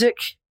Sound of Music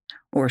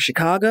or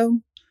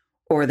Chicago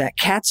or that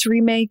Cats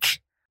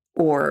remake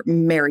or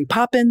Mary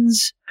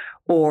Poppins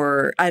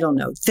or I don't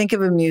know, think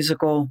of a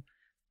musical,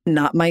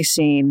 not my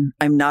scene.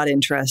 I'm not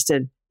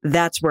interested.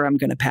 That's where I'm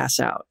going to pass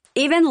out.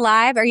 Even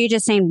live? Or are you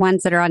just saying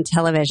ones that are on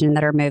television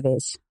that are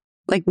movies?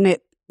 Like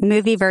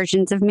movie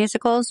versions of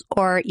musicals,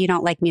 or you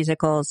don't like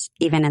musicals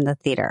even in the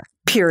theater?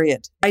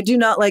 Period. I do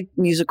not like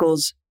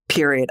musicals,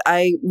 period.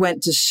 I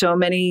went to so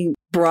many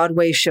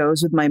Broadway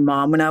shows with my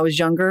mom when I was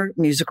younger,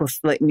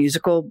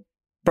 musical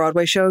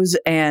Broadway shows,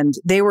 and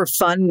they were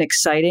fun and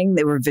exciting.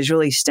 They were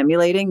visually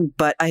stimulating,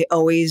 but I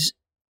always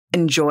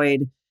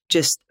enjoyed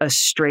just a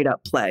straight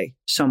up play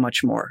so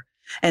much more.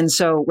 And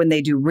so when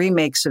they do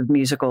remakes of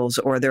musicals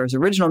or there's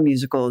original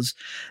musicals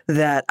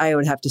that I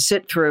would have to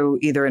sit through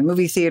either in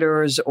movie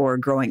theaters or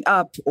growing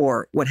up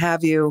or what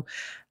have you,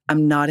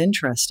 I'm not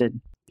interested.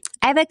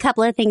 I have a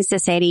couple of things to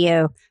say to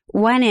you.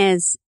 One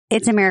is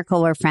it's a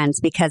miracle we're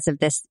friends because of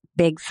this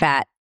big,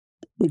 fat,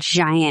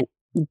 giant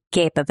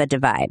gape of a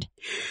divide.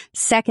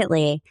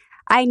 Secondly,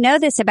 I know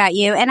this about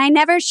you and I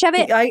never shove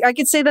it. I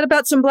could say that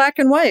about some black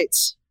and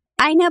whites.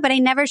 I know, but I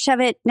never shove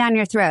it down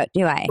your throat,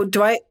 do I?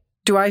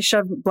 Do I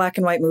shove black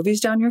and white movies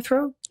down your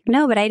throat?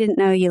 No, but I didn't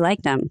know you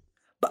liked them.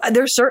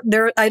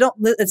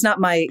 It's not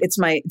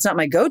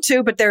my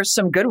go-to, but there's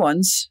some good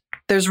ones.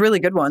 There's really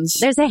good ones.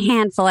 There's a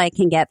handful I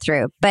can get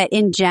through, but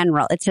in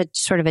general, it's a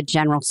sort of a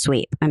general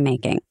sweep I'm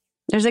making.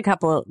 There's a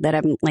couple that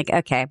I'm like,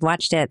 okay, I've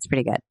watched it. It's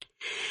pretty good.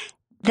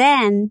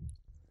 Then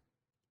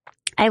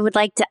I would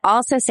like to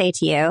also say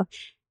to you,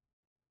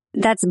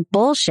 that's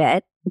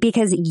bullshit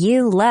because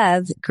you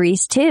love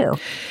Grease too.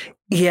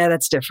 Yeah,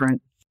 that's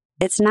different.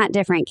 It's not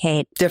different,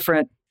 Kate.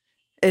 Different.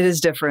 It is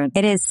different.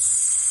 It is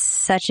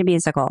such a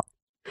musical.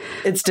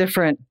 It's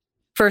different.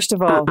 First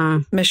of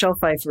all, Michelle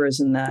Pfeiffer is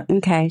in that.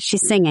 Okay,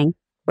 she's singing.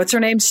 What's her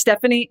name?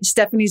 Stephanie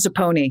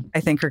Zapponi. I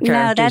think her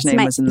character's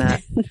name was in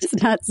that. It's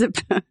not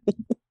Zapponi.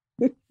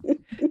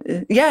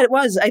 Yeah, it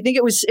was. I think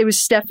it was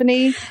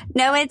Stephanie.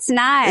 No, it's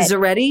not.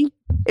 Zaretti.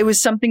 It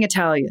was something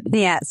Italian.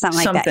 Yeah,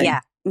 something like that.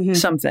 Yeah. Mm-hmm.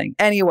 Something.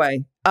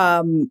 Anyway,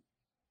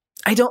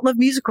 I don't love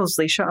musicals,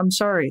 Leisha. I'm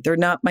sorry. They're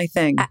not my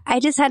thing. I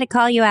just had to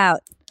call you out.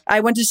 I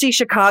went to see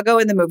Chicago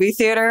in the movie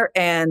theater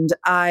and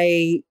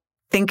I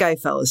think I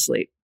fell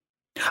asleep.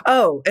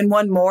 Oh, and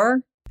one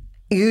more.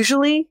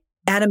 Usually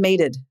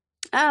animated.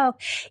 Oh,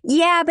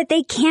 yeah, but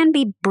they can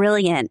be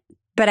brilliant.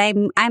 But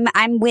I'm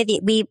with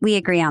you. We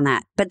agree on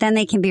that. But then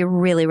they can be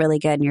really, really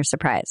good and you're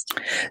surprised.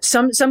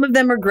 Some of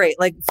them are great,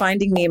 like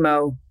Finding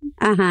Nemo.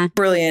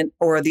 Brilliant,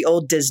 or the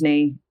old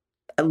Disney.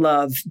 I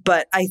love,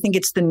 but I think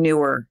it's the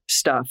newer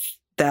stuff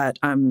that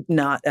I'm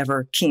not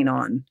ever keen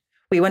on.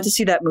 We went to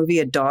see that movie,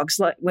 A Dog's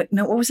Life. What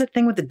was that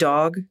thing with the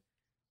dog?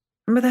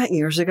 Remember that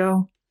years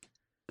ago?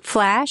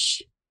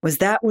 Flash? Was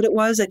that what it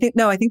was? I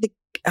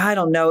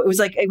don't know. It was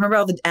like, I remember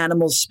how the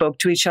animals spoke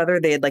to each other.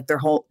 They had like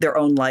their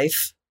own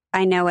life.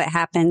 I know what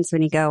happens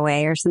when you go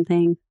away or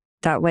something.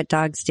 What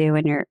dogs do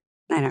when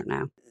I don't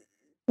know.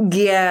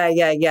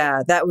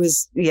 Yeah. That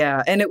was,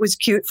 yeah. And it was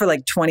cute for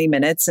like 20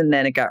 minutes and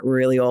then it got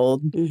really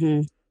old.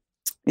 Mm-hmm.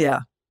 Yeah.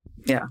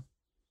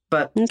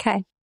 But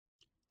okay.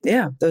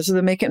 Yeah, those are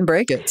the make it and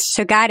break it.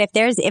 So God,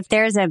 if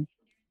there's a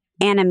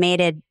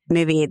animated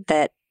movie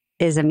that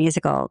is a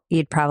musical,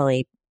 you'd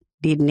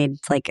need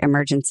like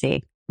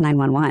emergency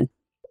 911.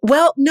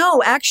 Well,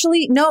 no,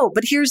 actually, no.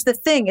 But here's the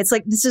thing. It's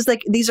like,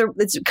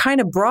 it's kind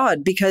of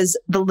broad because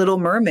The Little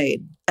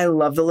Mermaid, I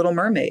love The Little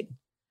Mermaid.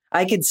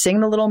 I could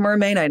sing The Little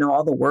Mermaid. I know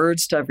all the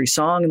words to every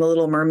song in The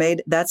Little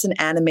Mermaid. That's an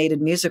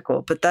animated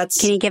musical, but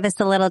Can you give us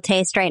a little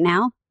taste right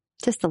now?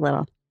 Just a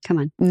little. Come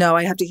on. No,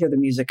 I have to hear the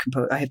music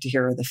I have to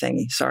hear the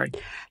thingy. Sorry.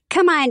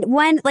 Come on.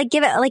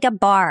 Give it like a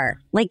bar.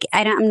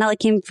 I'm not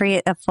looking for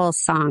a full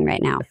song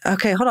right now.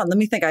 Okay, hold on. Let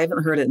me think. I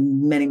haven't heard it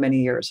in many,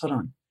 many years. Hold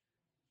on.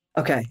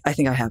 Okay, I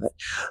think I have it.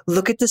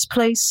 Look at this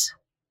place.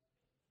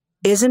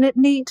 Isn't it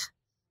neat?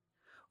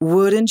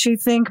 Wouldn't you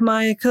think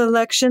my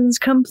collection's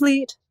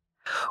complete?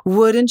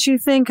 Wouldn't you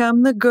think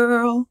I'm the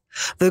girl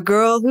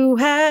who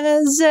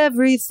has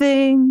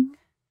everything?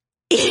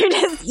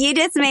 You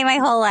just made my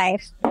whole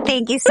life.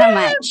 Thank you so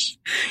much.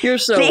 You're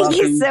so Thank welcome.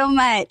 you so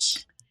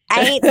much.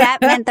 That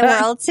meant the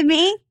world to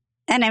me,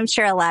 and I'm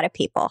sure a lot of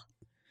people.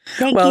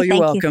 Thank you.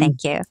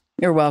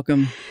 You're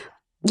welcome.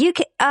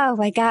 Oh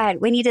my God.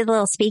 When you did the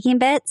little speaking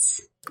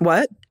bits.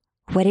 What?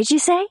 What did you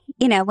say?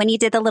 When you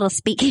did the little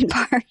speaking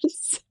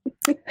parts.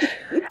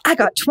 I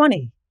got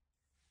 20.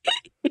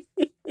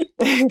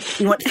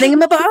 You want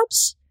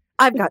thingamabobs?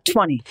 I've got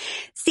 20.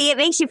 See, it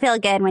makes you feel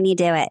good when you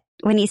do it.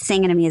 When you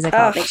sing in a musical,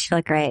 it makes you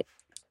feel great.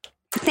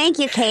 Thank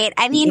you, Kate.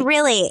 I mean,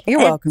 really. You're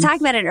welcome. Talk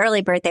about an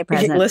early birthday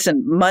present.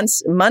 Listen,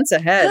 months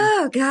ahead.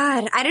 Oh,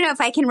 God. I don't know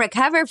if I can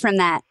recover from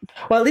that.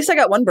 Well, at least I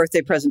got one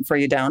birthday present for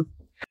you, Dawn.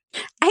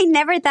 I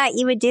never thought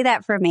you would do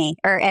that for me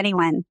or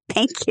anyone.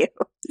 Thank you.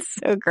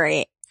 So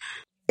great.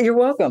 You're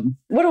welcome.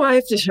 What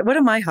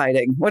am I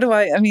hiding?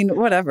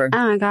 Whatever.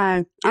 Oh, my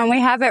God. And we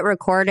have it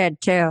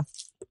recorded, too.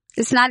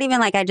 It's not even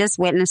like I just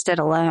witnessed it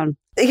alone.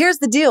 Here's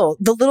the deal.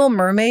 The Little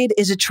Mermaid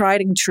is a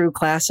tried and true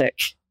classic.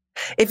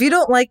 If you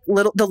don't like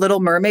The Little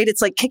Mermaid,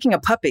 it's like kicking a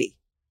puppy.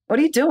 What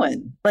are you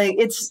doing?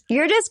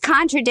 You're just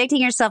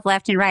contradicting yourself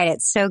left and right.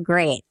 It's so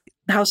great.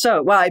 How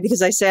so? Why?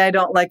 Because I say I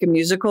don't like a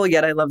musical,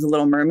 yet I love The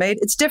Little Mermaid.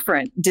 It's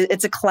different.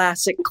 It's a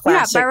classic.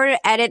 Yeah, if I were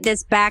to edit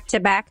this back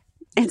to back,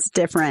 it's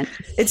different.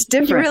 It's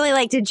different. You really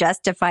like to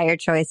justify your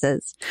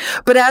choices.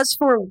 But as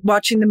for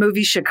watching the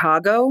movie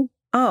Chicago,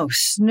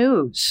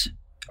 snooze.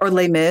 Or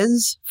Les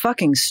Mis,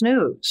 fucking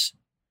snooze.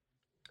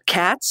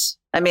 Cats?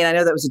 I mean, I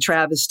know that was a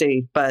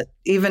travesty, but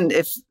even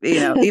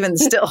even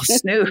still,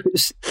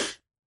 snooze.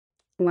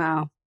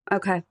 Wow.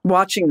 Okay.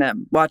 Watching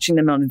them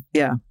on,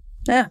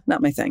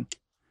 not my thing.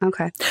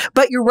 Okay.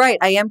 But you're right.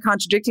 I am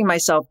contradicting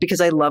myself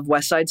because I love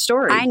West Side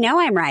Story. I know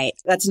I'm right.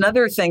 That's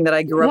another thing that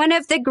I grew up. One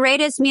of the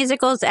greatest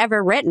musicals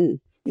ever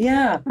written.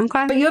 Yeah.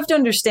 Okay. But you have to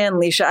understand,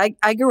 Leisha,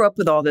 I grew up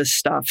with all this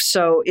stuff.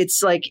 So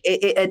it's like,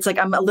 it's like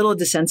I'm a little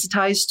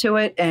desensitized to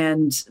it.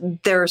 And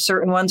there are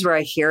certain ones where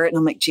I hear it and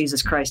I'm like,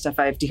 Jesus Christ, if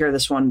I have to hear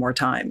this one more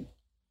time,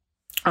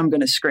 I'm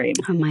going to scream.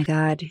 Oh my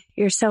God.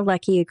 You're so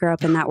lucky you grew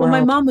up in that world. Well,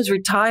 my mom was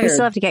retired. We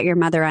still have to get your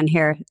mother on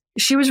here.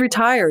 She was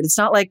retired. It's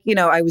not like,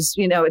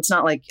 it's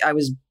not like I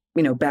was,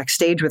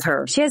 backstage with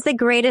her. She has the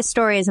greatest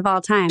stories of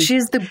all time. She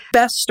has the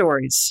best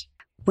stories.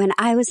 When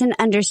I was an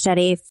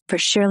understudy for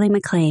Shirley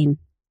MacLaine.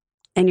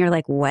 And you're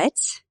like, what?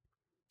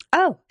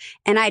 Oh,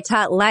 and I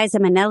taught Liza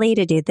Minnelli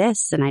to do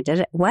this, and I did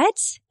it. What?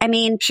 I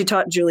mean, she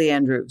taught Julie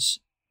Andrews.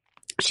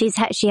 She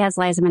has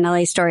Liza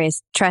Minnelli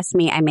stories. Trust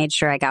me, I made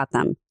sure I got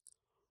them.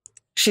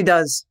 She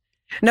does.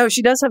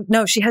 She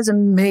has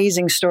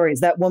amazing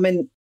stories. That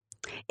woman.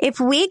 If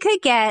we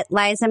could get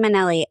Liza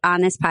Minnelli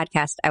on this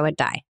podcast, I would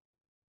die.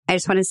 I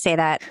just want to say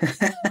that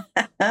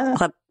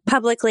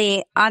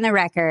publicly on the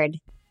record.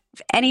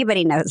 If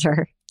anybody knows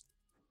her,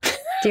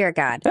 dear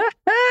God.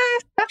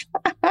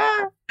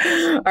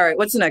 All right.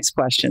 What's the next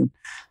question?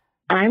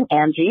 I'm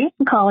Angie.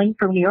 I'm calling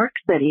from New York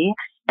City,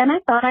 and I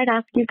thought I'd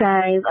ask you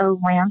guys a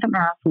random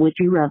ass would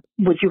you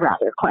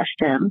rather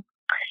question.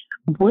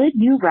 Would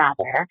you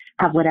rather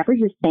have whatever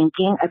you're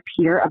thinking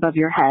appear above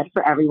your head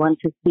for everyone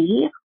to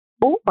see,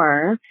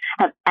 or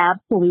have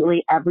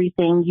absolutely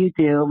everything you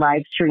do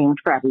live streamed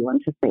for everyone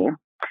to see?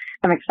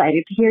 I'm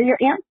excited to hear your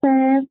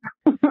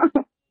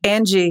answers.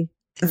 Angie,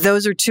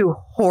 those are two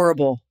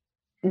horrible.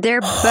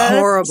 They're both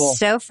horrible.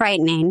 So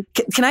frightening.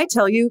 Can I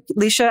tell you,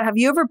 Leisha, have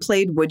you ever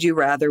played Would You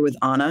Rather with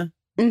Anna?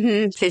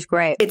 Mm-hmm. She's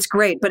great. It's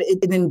great, but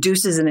it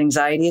induces an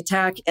anxiety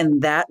attack.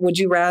 And that Would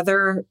You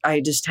Rather, I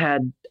just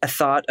had a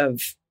thought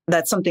of,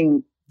 that's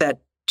something that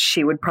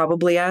she would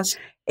probably ask.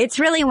 It's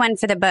really one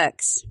for the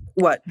books.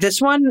 What?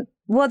 This one?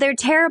 Well, they're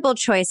terrible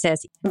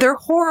choices. They're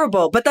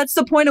horrible, but that's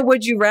the point of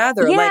Would You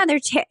Rather. Yeah,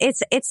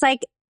 it's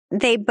like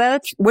they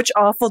both. Which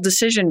awful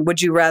decision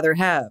would you rather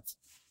have?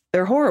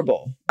 They're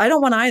horrible. I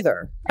don't want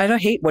either. I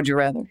don't hate Would You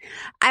Rather.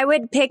 I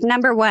would pick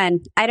number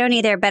one. I don't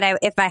either, but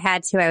if I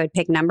had to, I would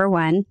pick number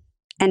one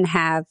and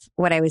have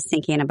what I was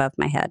thinking above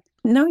my head.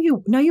 No,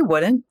 you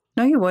wouldn't.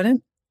 No, you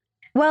wouldn't.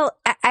 Well,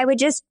 I would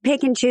just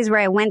pick and choose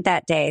where I went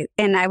that day,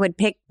 and I would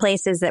pick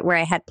places where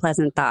I had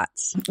pleasant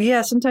thoughts.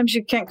 Yeah, sometimes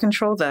you can't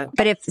control that.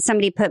 But if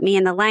somebody put me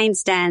in the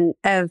lion's den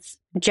of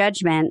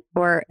judgment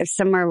or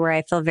somewhere where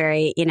I feel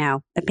very,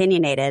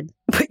 opinionated.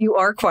 But you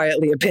are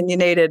quietly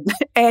opinionated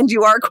and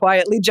you are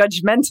quietly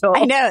judgmental.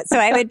 I know. So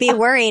I would be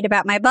worried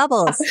about my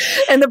bubbles.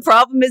 And the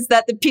problem is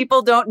that the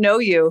people don't know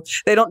you.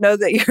 They don't know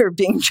that you're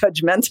being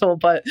judgmental,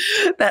 but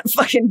that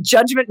fucking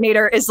judgment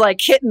meter is like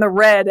hitting the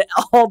red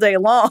all day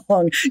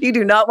long. You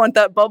do not want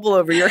that bubble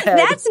over your head.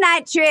 That's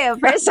not true.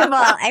 First of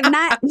all, I'm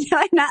not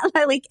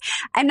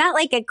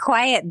like a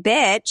quiet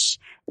bitch.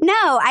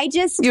 No,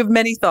 You have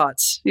many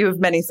thoughts.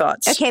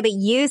 Okay, but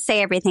you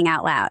say everything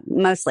out loud,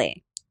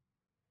 mostly.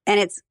 And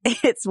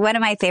it's one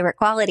of my favorite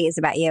qualities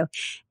about you.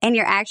 And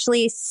you're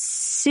actually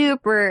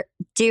super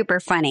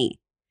duper funny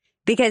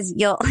because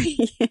you'll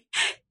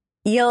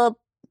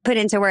put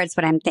into words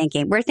what I'm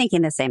thinking. We're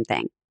thinking the same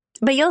thing,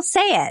 but you'll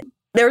say it.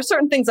 There are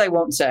certain things I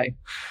won't say.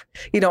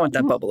 You don't want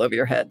that bubble over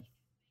your head.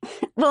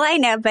 Well, I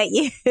know, but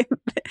you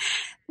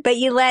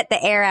let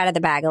the air out of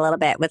the bag a little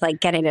bit with like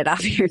getting it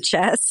off your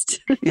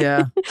chest.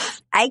 Yeah.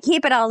 I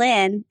keep it all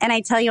in and I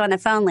tell you on the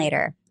phone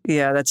later.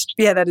 Yeah,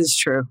 that is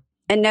true.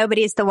 And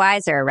nobody's the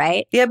wiser,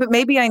 right? Yeah, but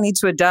maybe I need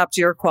to adopt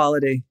your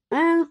quality.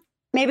 Well,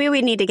 maybe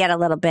we need to get a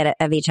little bit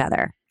of each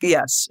other.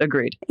 Yes,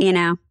 agreed.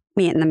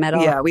 Meet in the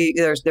middle. Yeah,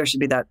 there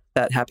should be that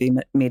happy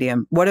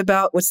medium.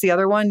 What's the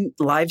other one?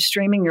 Live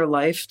streaming your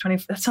life.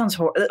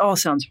 It all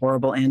sounds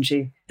horrible,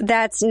 Angie.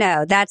 That's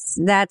life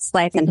and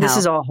hell. This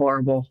is all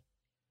horrible.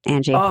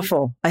 Angie.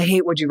 Awful. I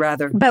hate Would You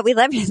Rather. But we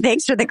love you.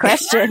 Thanks for the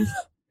question.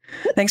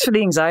 Thanks for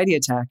the anxiety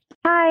attack.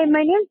 Hi,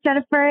 my name's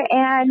Jennifer,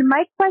 and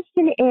my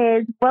question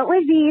is, what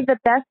would be the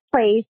best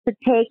place to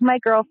take my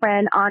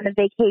girlfriend on a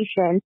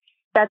vacation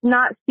that's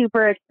not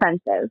super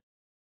expensive?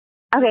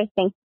 Okay,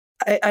 thanks.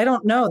 I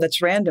don't know.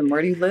 That's random.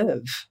 Where do you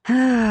live?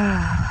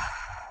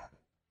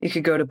 You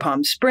could go to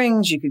Palm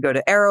Springs. You could go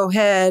to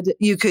Arrowhead.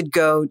 You could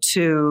go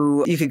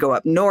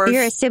up north.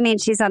 You're assuming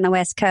she's on the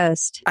West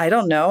Coast. I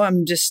don't know.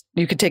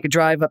 You could take a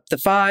drive up the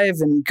 5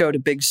 and go to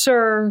Big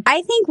Sur.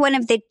 I think one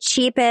of the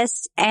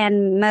cheapest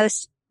and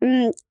most,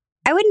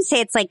 I wouldn't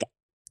say it's like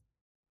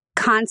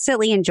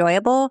constantly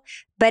enjoyable,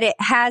 but it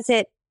has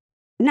its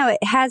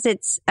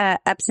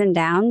ups and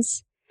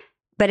downs,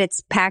 but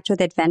it's packed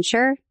with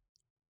adventure.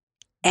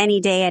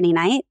 Any day, any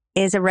night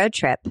is a road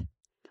trip.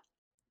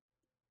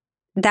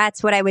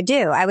 That's what I would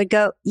do. I would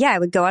go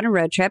on a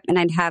road trip and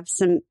I'd have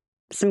some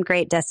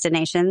great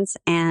destinations.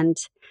 And,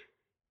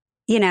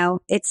 you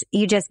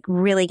just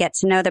really get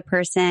to know the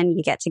person.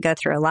 You get to go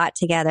through a lot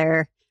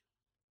together.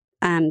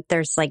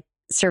 There's like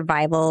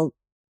survival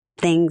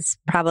things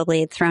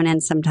probably thrown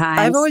in sometimes.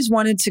 I've always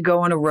wanted to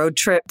go on a road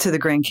trip to the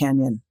Grand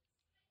Canyon.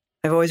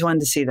 I've always wanted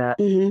to see that.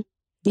 Mm-hmm.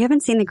 You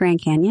haven't seen the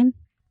Grand Canyon?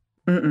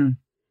 Mm-mm.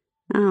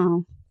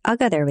 Oh, I'll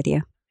go there with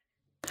you.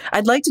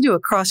 I'd like to do a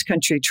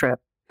cross-country trip.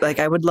 Like,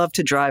 I would love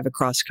to drive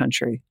across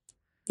country.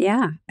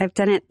 Yeah, I've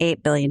done it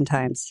 8 billion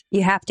times.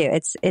 You have to.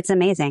 It's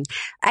amazing.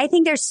 I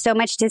think there's so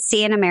much to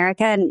see in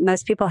America, and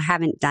most people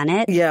haven't done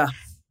it. Yeah.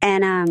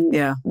 And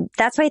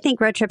that's why I think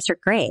road trips are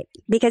great,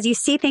 because you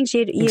see things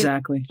you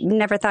exactly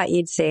never thought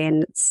you'd see.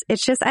 And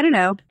it's just, I don't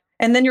know.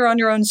 And then you're on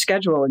your own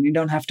schedule and you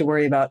don't have to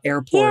worry about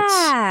airports.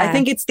 Yeah. I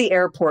think it's the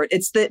airport.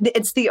 It's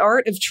the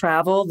art of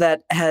travel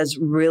that has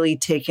really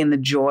taken the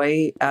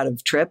joy out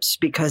of trips,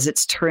 because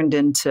it's turned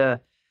into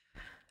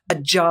a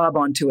job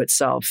onto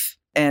itself.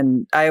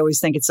 And I always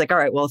think it's like, all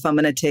right, well, if I'm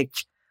going to take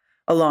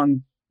a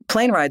long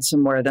plane ride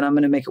somewhere, then I'm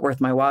going to make it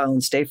worth my while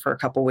and stay for a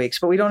couple of weeks.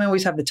 But we don't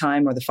always have the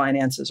time or the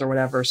finances or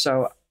whatever.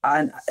 So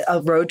on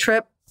a road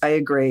trip, I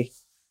agree.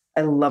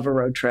 I love a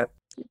road trip.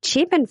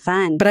 Cheap and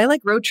fun. But I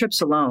like road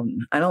trips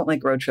alone. I don't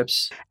like road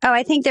trips. Oh,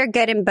 I think they're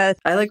good in both.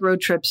 I like road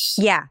trips.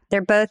 Yeah,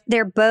 they're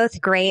both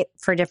great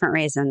for different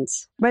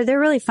reasons. But they're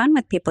really fun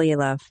with people you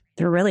love.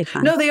 They're really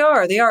fun. No, they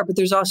are. But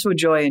there's also a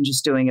joy in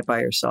just doing it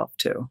by yourself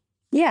too.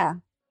 Yeah.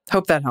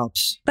 Hope that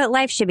helps. But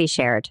life should be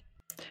shared.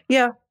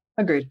 Yeah,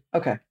 agreed.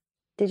 Okay.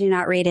 Did you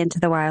not read Into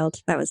the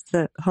Wild? That was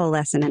the whole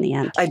lesson in the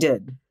end. I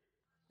did.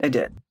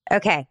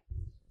 Okay.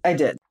 I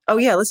did. Oh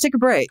yeah, let's take a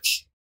break.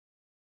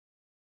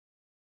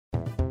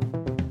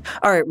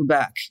 All right, we're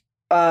back.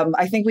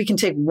 I think we can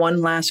take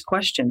one last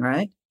question,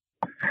 right?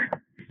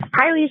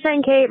 Hi, Lisa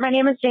and Kate. My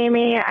name is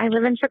Jamie. I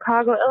live in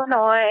Chicago,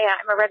 Illinois.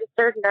 I'm a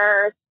registered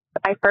nurse.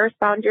 I first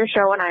found your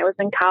show when I was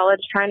in college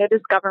trying to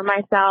discover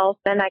myself,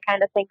 and I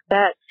kind of think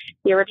that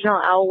the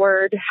original L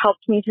Word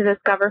helped me to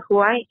discover who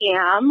I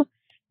am. I'm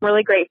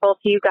really grateful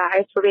to you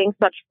guys for being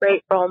such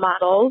great role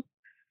models.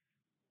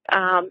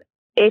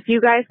 If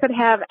you guys could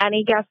have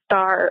any guest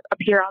star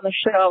appear on the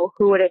show,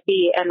 who would it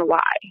be and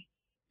why?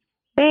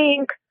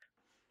 Thanks.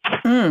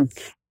 Can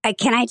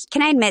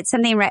I admit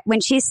something?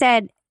 When she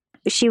said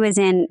she was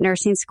in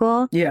nursing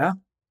school, yeah,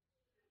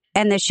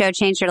 and the show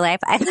changed her life,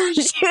 I thought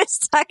she was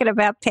talking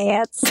about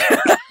pants.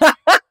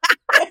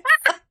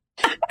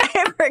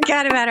 I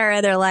forgot about her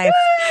other life.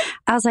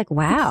 I was like,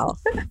 wow.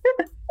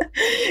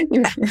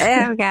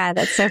 Oh God,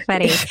 that's so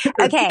funny.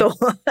 Okay, go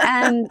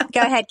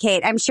ahead,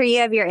 Kate. I'm sure you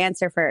have your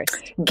answer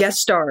first. Guest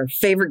star,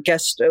 favorite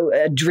guest,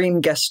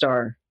 dream guest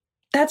star.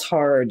 That's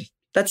hard.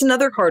 That's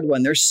another hard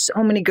one. There's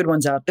so many good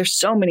ones out. There's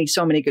so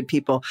many good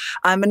people.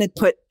 I'm going to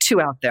put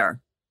too out there.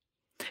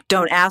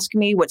 Don't ask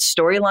me what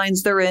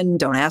storylines they're in.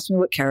 Don't ask me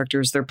what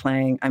characters they're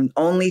playing. I'm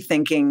only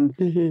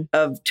thinking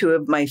of two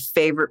of my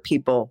favorite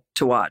people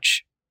to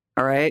watch.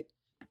 All right.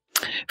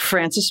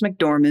 Frances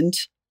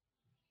McDormand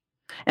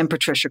and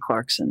Patricia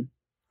Clarkson.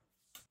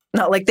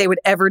 Not like they would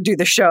ever do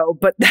the show,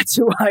 but that's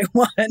who I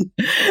want.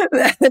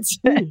 That's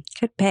good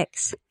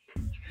picks.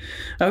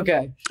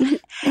 Okay.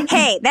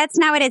 Hey, that's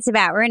not what it's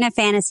about. We're in a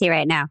fantasy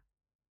right now.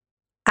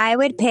 I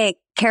would pick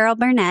Carol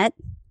Burnett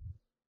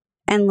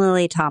and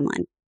Lily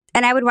Tomlin.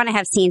 And I would want to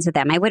have scenes with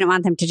them. I wouldn't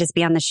want them to just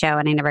be on the show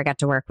and I never got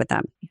to work with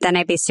them. Then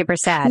I'd be super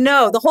sad.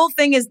 No, the whole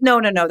thing is no.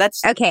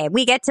 That's okay.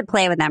 We get to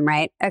play with them,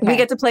 right? Okay. We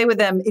get to play with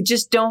them. It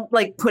just don't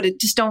like put it.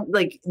 Just don't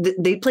like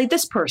they played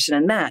this person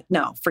and that.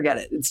 No, forget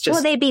it. It's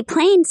just they'd be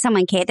playing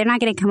someone, Kate. They're not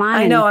going to come on.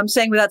 I know. I'm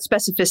saying without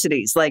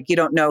specificities. Like you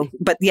don't know,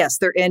 but yes,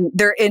 they're in.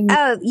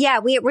 Oh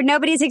yeah, we're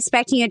nobody's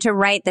expecting you to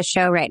write the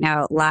show right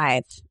now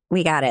live.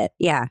 We got it.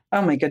 Yeah.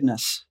 Oh my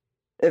goodness.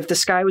 If the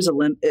sky was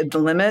the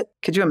limit,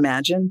 could you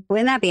imagine?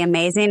 Wouldn't that be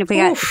amazing if we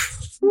got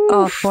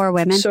all 4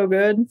 women? So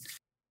good. All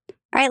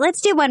right, let's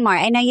do one more.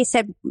 I know you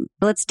said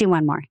let's do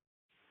one more.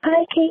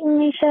 Hi, Kate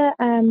and Alicia.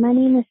 My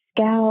name is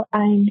Scout.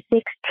 I'm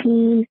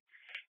 16,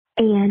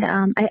 and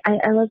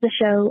I love the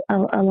show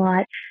a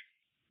lot.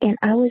 And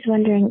I was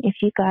wondering if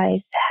you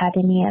guys had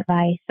any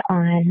advice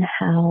on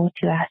how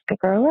to ask a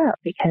girl out,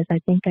 because I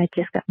think I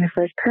just got my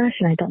first crush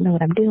and I don't know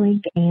what I'm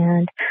doing,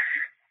 and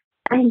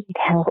I need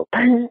help.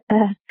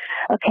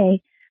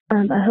 Okay.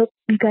 I hope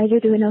you guys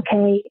are doing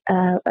okay.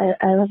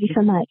 I love you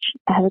so much.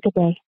 Have a good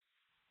day.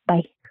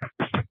 Bye.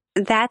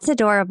 That's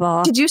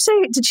adorable. Did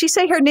she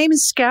say her name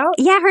is Scout?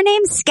 Yeah, her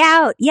name's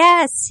Scout.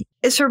 Yes.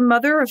 Is her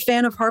mother a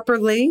fan of Harper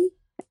Lee?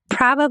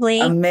 Probably.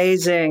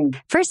 Amazing.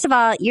 First of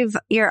all,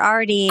 you're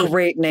already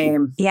great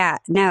name. Yeah,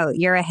 no,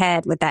 you're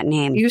ahead with that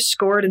name. You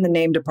scored in the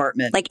name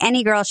department. Like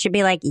any girl should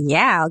be like,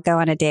 yeah, I'll go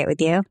on a date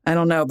with you. I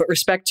don't know, but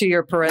respect to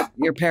your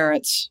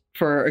parents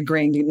for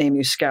agreeing to name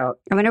you Scout.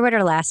 I wonder what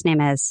her last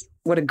name is.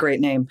 What a great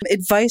name.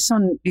 Advice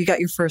on you got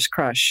your first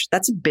crush.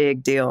 That's a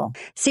big deal.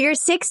 So you're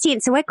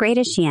 16. So what grade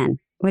is she in?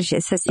 Was she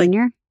a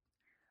senior?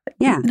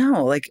 Yeah.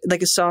 No, like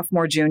a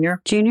sophomore,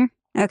 junior. Junior?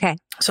 Okay.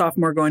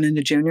 Sophomore going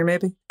into junior,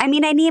 maybe? I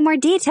mean, I need more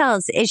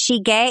details. Is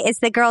she gay? Is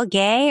the girl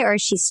gay or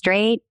is she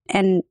straight?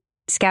 And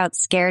Scout's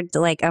scared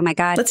to like, oh my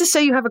God. Let's just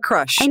say you have a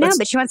crush. I know,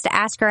 but she wants to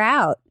ask her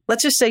out.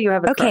 Let's just say you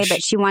have a crush. Okay,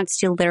 but she wants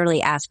to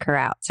literally ask her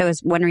out. So I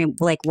was wondering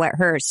like what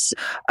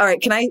All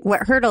right,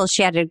 what hurdles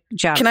she had to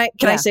jump. Can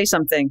I say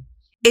something?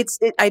 It's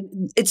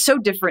so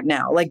different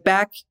now. Like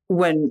back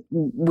when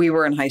we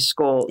were in high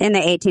school. In the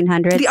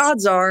 1800s. The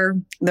odds are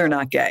they're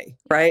not gay,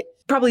 right?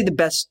 Probably the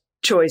best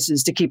choice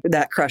is to keep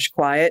that crush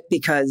quiet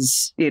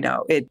because,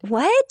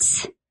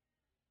 What?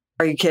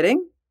 Are you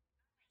kidding?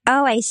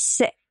 Oh,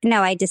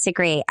 no, I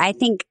disagree. I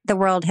think the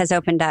world has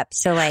opened up.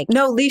 So like.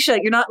 No, Leisha,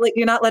 you're not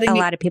letting a me.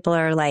 A lot of people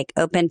are like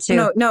open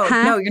to. No,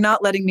 you're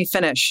not letting me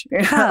finish.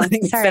 You're not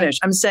letting me finish.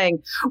 I'm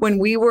saying when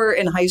we were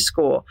in high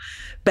school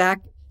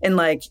back in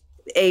like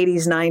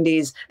 80s,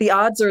 90s, the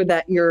odds are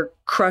that your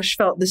crush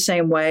felt the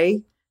same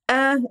way.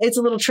 It's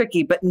a little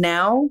tricky, but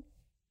now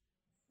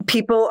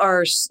people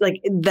are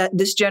like that.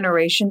 This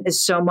generation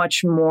is so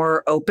much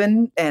more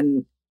open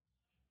and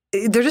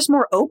they're just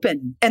more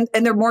open and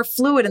they're more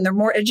fluid and they're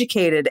more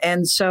educated.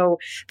 And so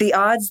the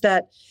odds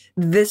that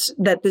this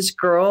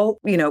girl,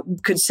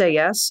 could say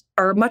yes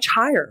are much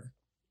higher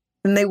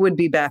than they would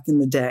be back in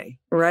the day.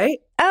 Right.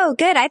 Oh,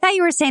 good. I thought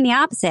you were saying the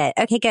opposite.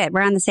 Okay, good.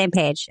 We're on the same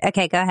page.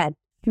 Okay, go ahead.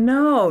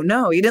 No,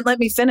 you didn't let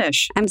me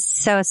finish. I'm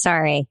so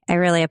sorry. I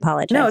really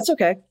apologize. No, it's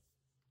okay.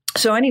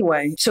 So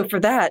anyway, for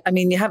that, I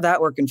mean, you have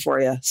that working for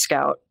you,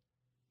 Scout.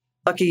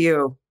 Lucky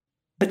you.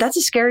 But that's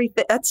a scary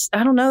thing.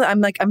 I don't know.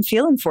 I'm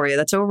feeling for you.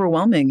 That's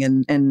overwhelming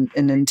and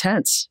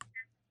intense.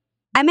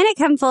 I'm going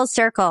to come full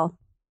circle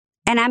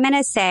and I'm going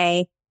to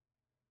say,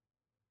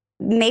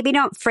 maybe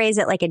don't phrase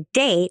it like a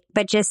date,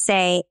 but just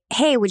say,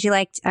 hey,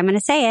 I'm going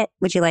to say it.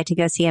 Would you like to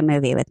go see a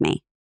movie with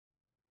me?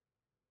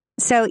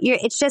 So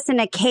it's just an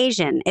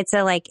occasion. It's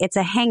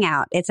a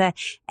hangout.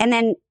 And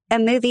then a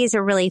movie is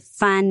a really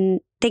fun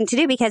thing to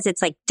do because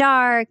it's like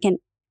dark. And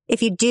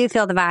if you do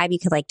feel the vibe, you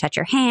could like touch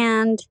your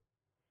hand.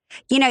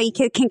 You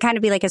can kind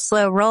of be like a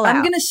slow rollout.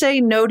 I'm going to say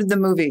no to the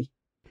movie.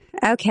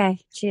 Okay.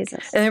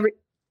 Jesus.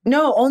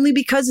 No, only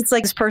because it's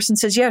like this person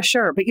says, yeah,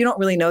 sure. But you don't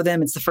really know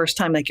them. It's the first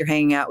time like you're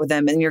hanging out with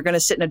them and you're going to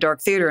sit in a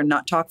dark theater and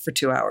not talk for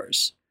 2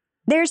 hours.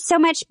 There's so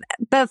much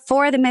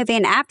before the movie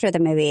and after the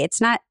movie.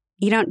 It's not.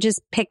 You don't just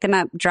pick them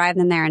up, drive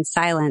them there in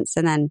silence,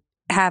 and then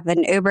have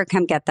an Uber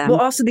come get them. Well,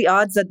 also the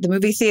odds that the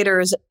movie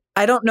theaters,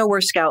 I don't know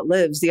where Scout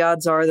lives. The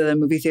odds are that the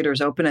movie theater is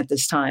open at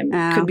this time.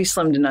 Oh. Could be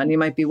slim to none. You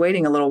might be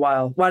waiting a little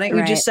while. Why don't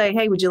you just say,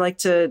 hey, would you like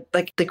to,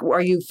 like, are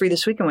you free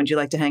this weekend? Would you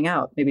like to hang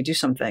out? Maybe do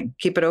something.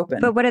 Keep it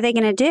open. But what are they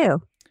going to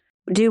do?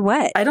 Do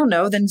what? I don't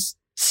know. Then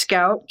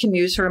Scout can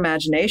use her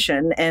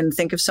imagination and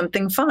think of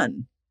something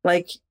fun.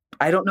 Like,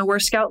 I don't know where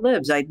Scout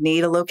lives. I'd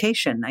need a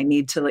location. I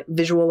need to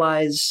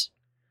visualize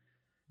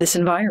this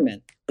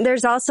environment.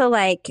 There's also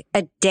like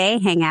a day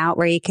hangout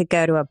where you could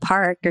go to a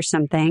park or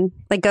something,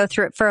 like go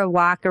through it for a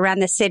walk around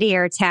the city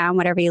or town,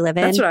 whatever you live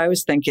in. That's what I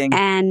was thinking.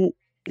 And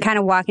kind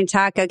of walk and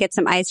talk, go get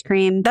some ice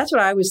cream. That's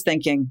what I was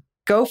thinking.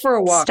 Go for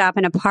a walk. Stop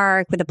in a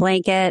park with a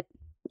blanket.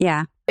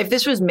 Yeah. If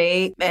this was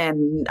me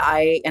and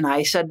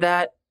I said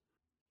that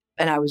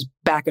and I was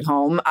back at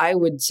home, I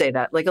would say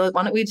that. Like, why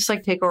don't we just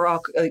like take a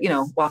walk,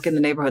 walk in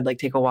the neighborhood, like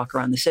take a walk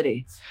around the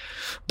city.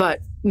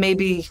 But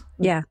maybe,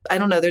 I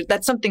don't know,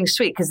 that's something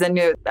sweet because then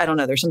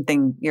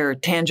you're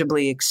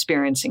tangibly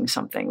experiencing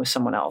something with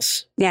someone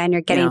else. Yeah, and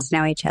you're getting to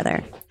know each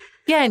other.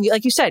 Yeah, and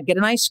like you said, get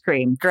an ice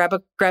cream, grab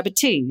a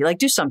tea, like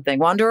do something,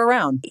 wander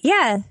around.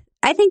 Yeah.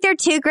 I think they're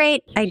two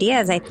great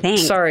ideas, I think.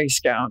 Sorry,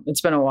 Scout.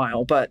 It's been a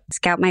while, but...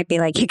 Scout might be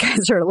like, you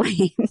guys are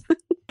lame.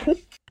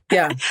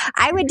 Yeah.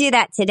 I would do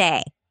that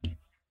today.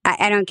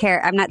 I don't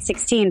care. I'm not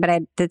 16,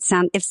 but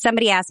if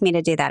somebody asked me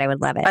to do that, I would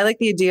love it. I like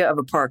the idea of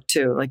a park,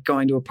 too, like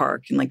going to a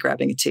park and like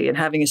grabbing a tea and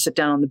having a sit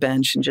down on the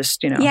bench and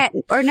just, Yeah,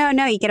 or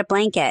no, you get a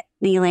blanket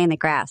and you lay in the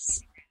grass.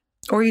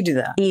 Or you do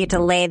that. And you get to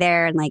lay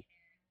there and like,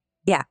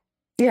 yeah.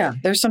 Yeah,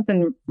 there's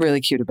something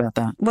really cute about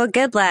that. Well,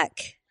 good luck,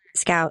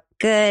 Scout.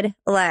 Good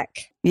luck.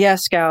 Yeah,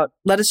 Scout.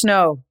 Let us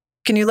know.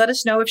 Can you let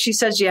us know if she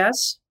says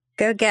yes?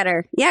 Go get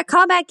her. Yeah,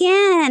 call back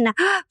in.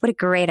 What a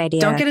great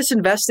idea. Don't get us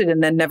invested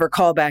and then never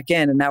call back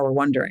in and now we're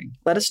wondering.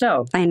 Let us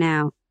know. I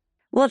know.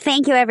 Well,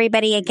 thank you,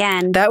 everybody,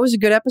 again. That was a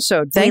good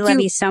episode. Thank you. We love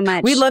you so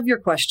much. We love your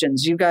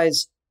questions. You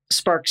guys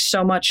spark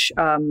so much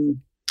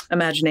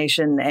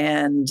imagination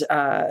and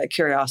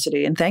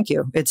curiosity. And thank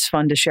you. It's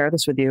fun to share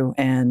this with you.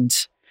 And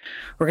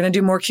we're going to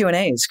do more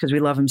Q&As because we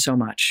love them so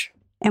much.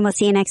 And we'll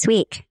see you next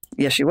week.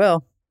 Yes, you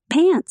will.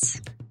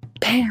 Pants.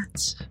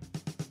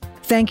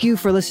 Thank you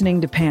for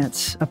listening to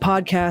Pants, a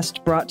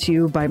podcast brought to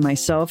you by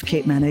myself,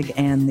 Kate Menig,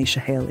 and Leisha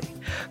Haley.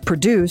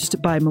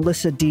 Produced by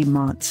Melissa D.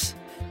 Montz.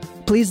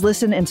 Please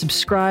listen and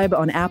subscribe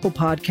on Apple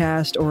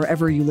Podcast or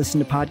wherever you listen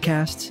to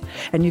podcasts.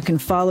 And you can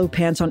follow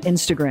Pants on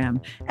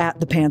Instagram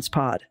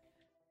 @ThePantsPod.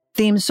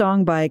 Theme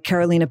song by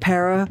Carolina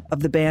Parra of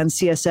the band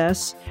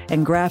CSS,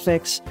 and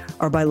graphics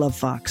are by Love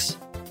Fox.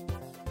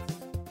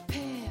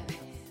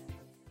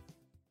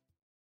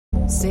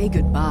 Say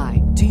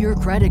goodbye to your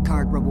credit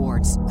card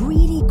rewards.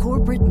 Greedy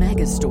corporate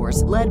mega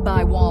stores, led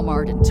by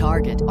Walmart and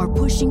Target, are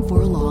pushing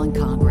for a law in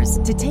Congress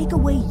to take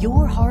away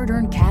your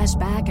hard-earned cash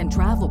back and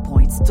travel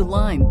points to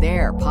line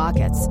their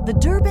pockets. The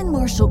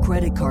Durbin-Marshall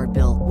credit card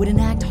bill would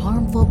enact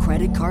harmful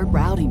credit card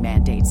routing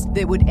mandates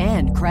that would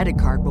end credit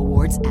card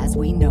rewards as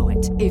we know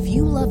it. If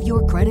you love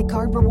your credit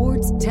card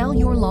rewards, tell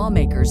your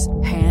lawmakers,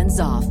 hands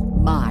off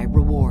my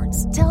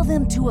rewards. Tell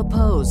them to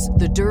oppose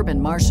the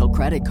Durbin-Marshall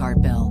credit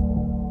card bill.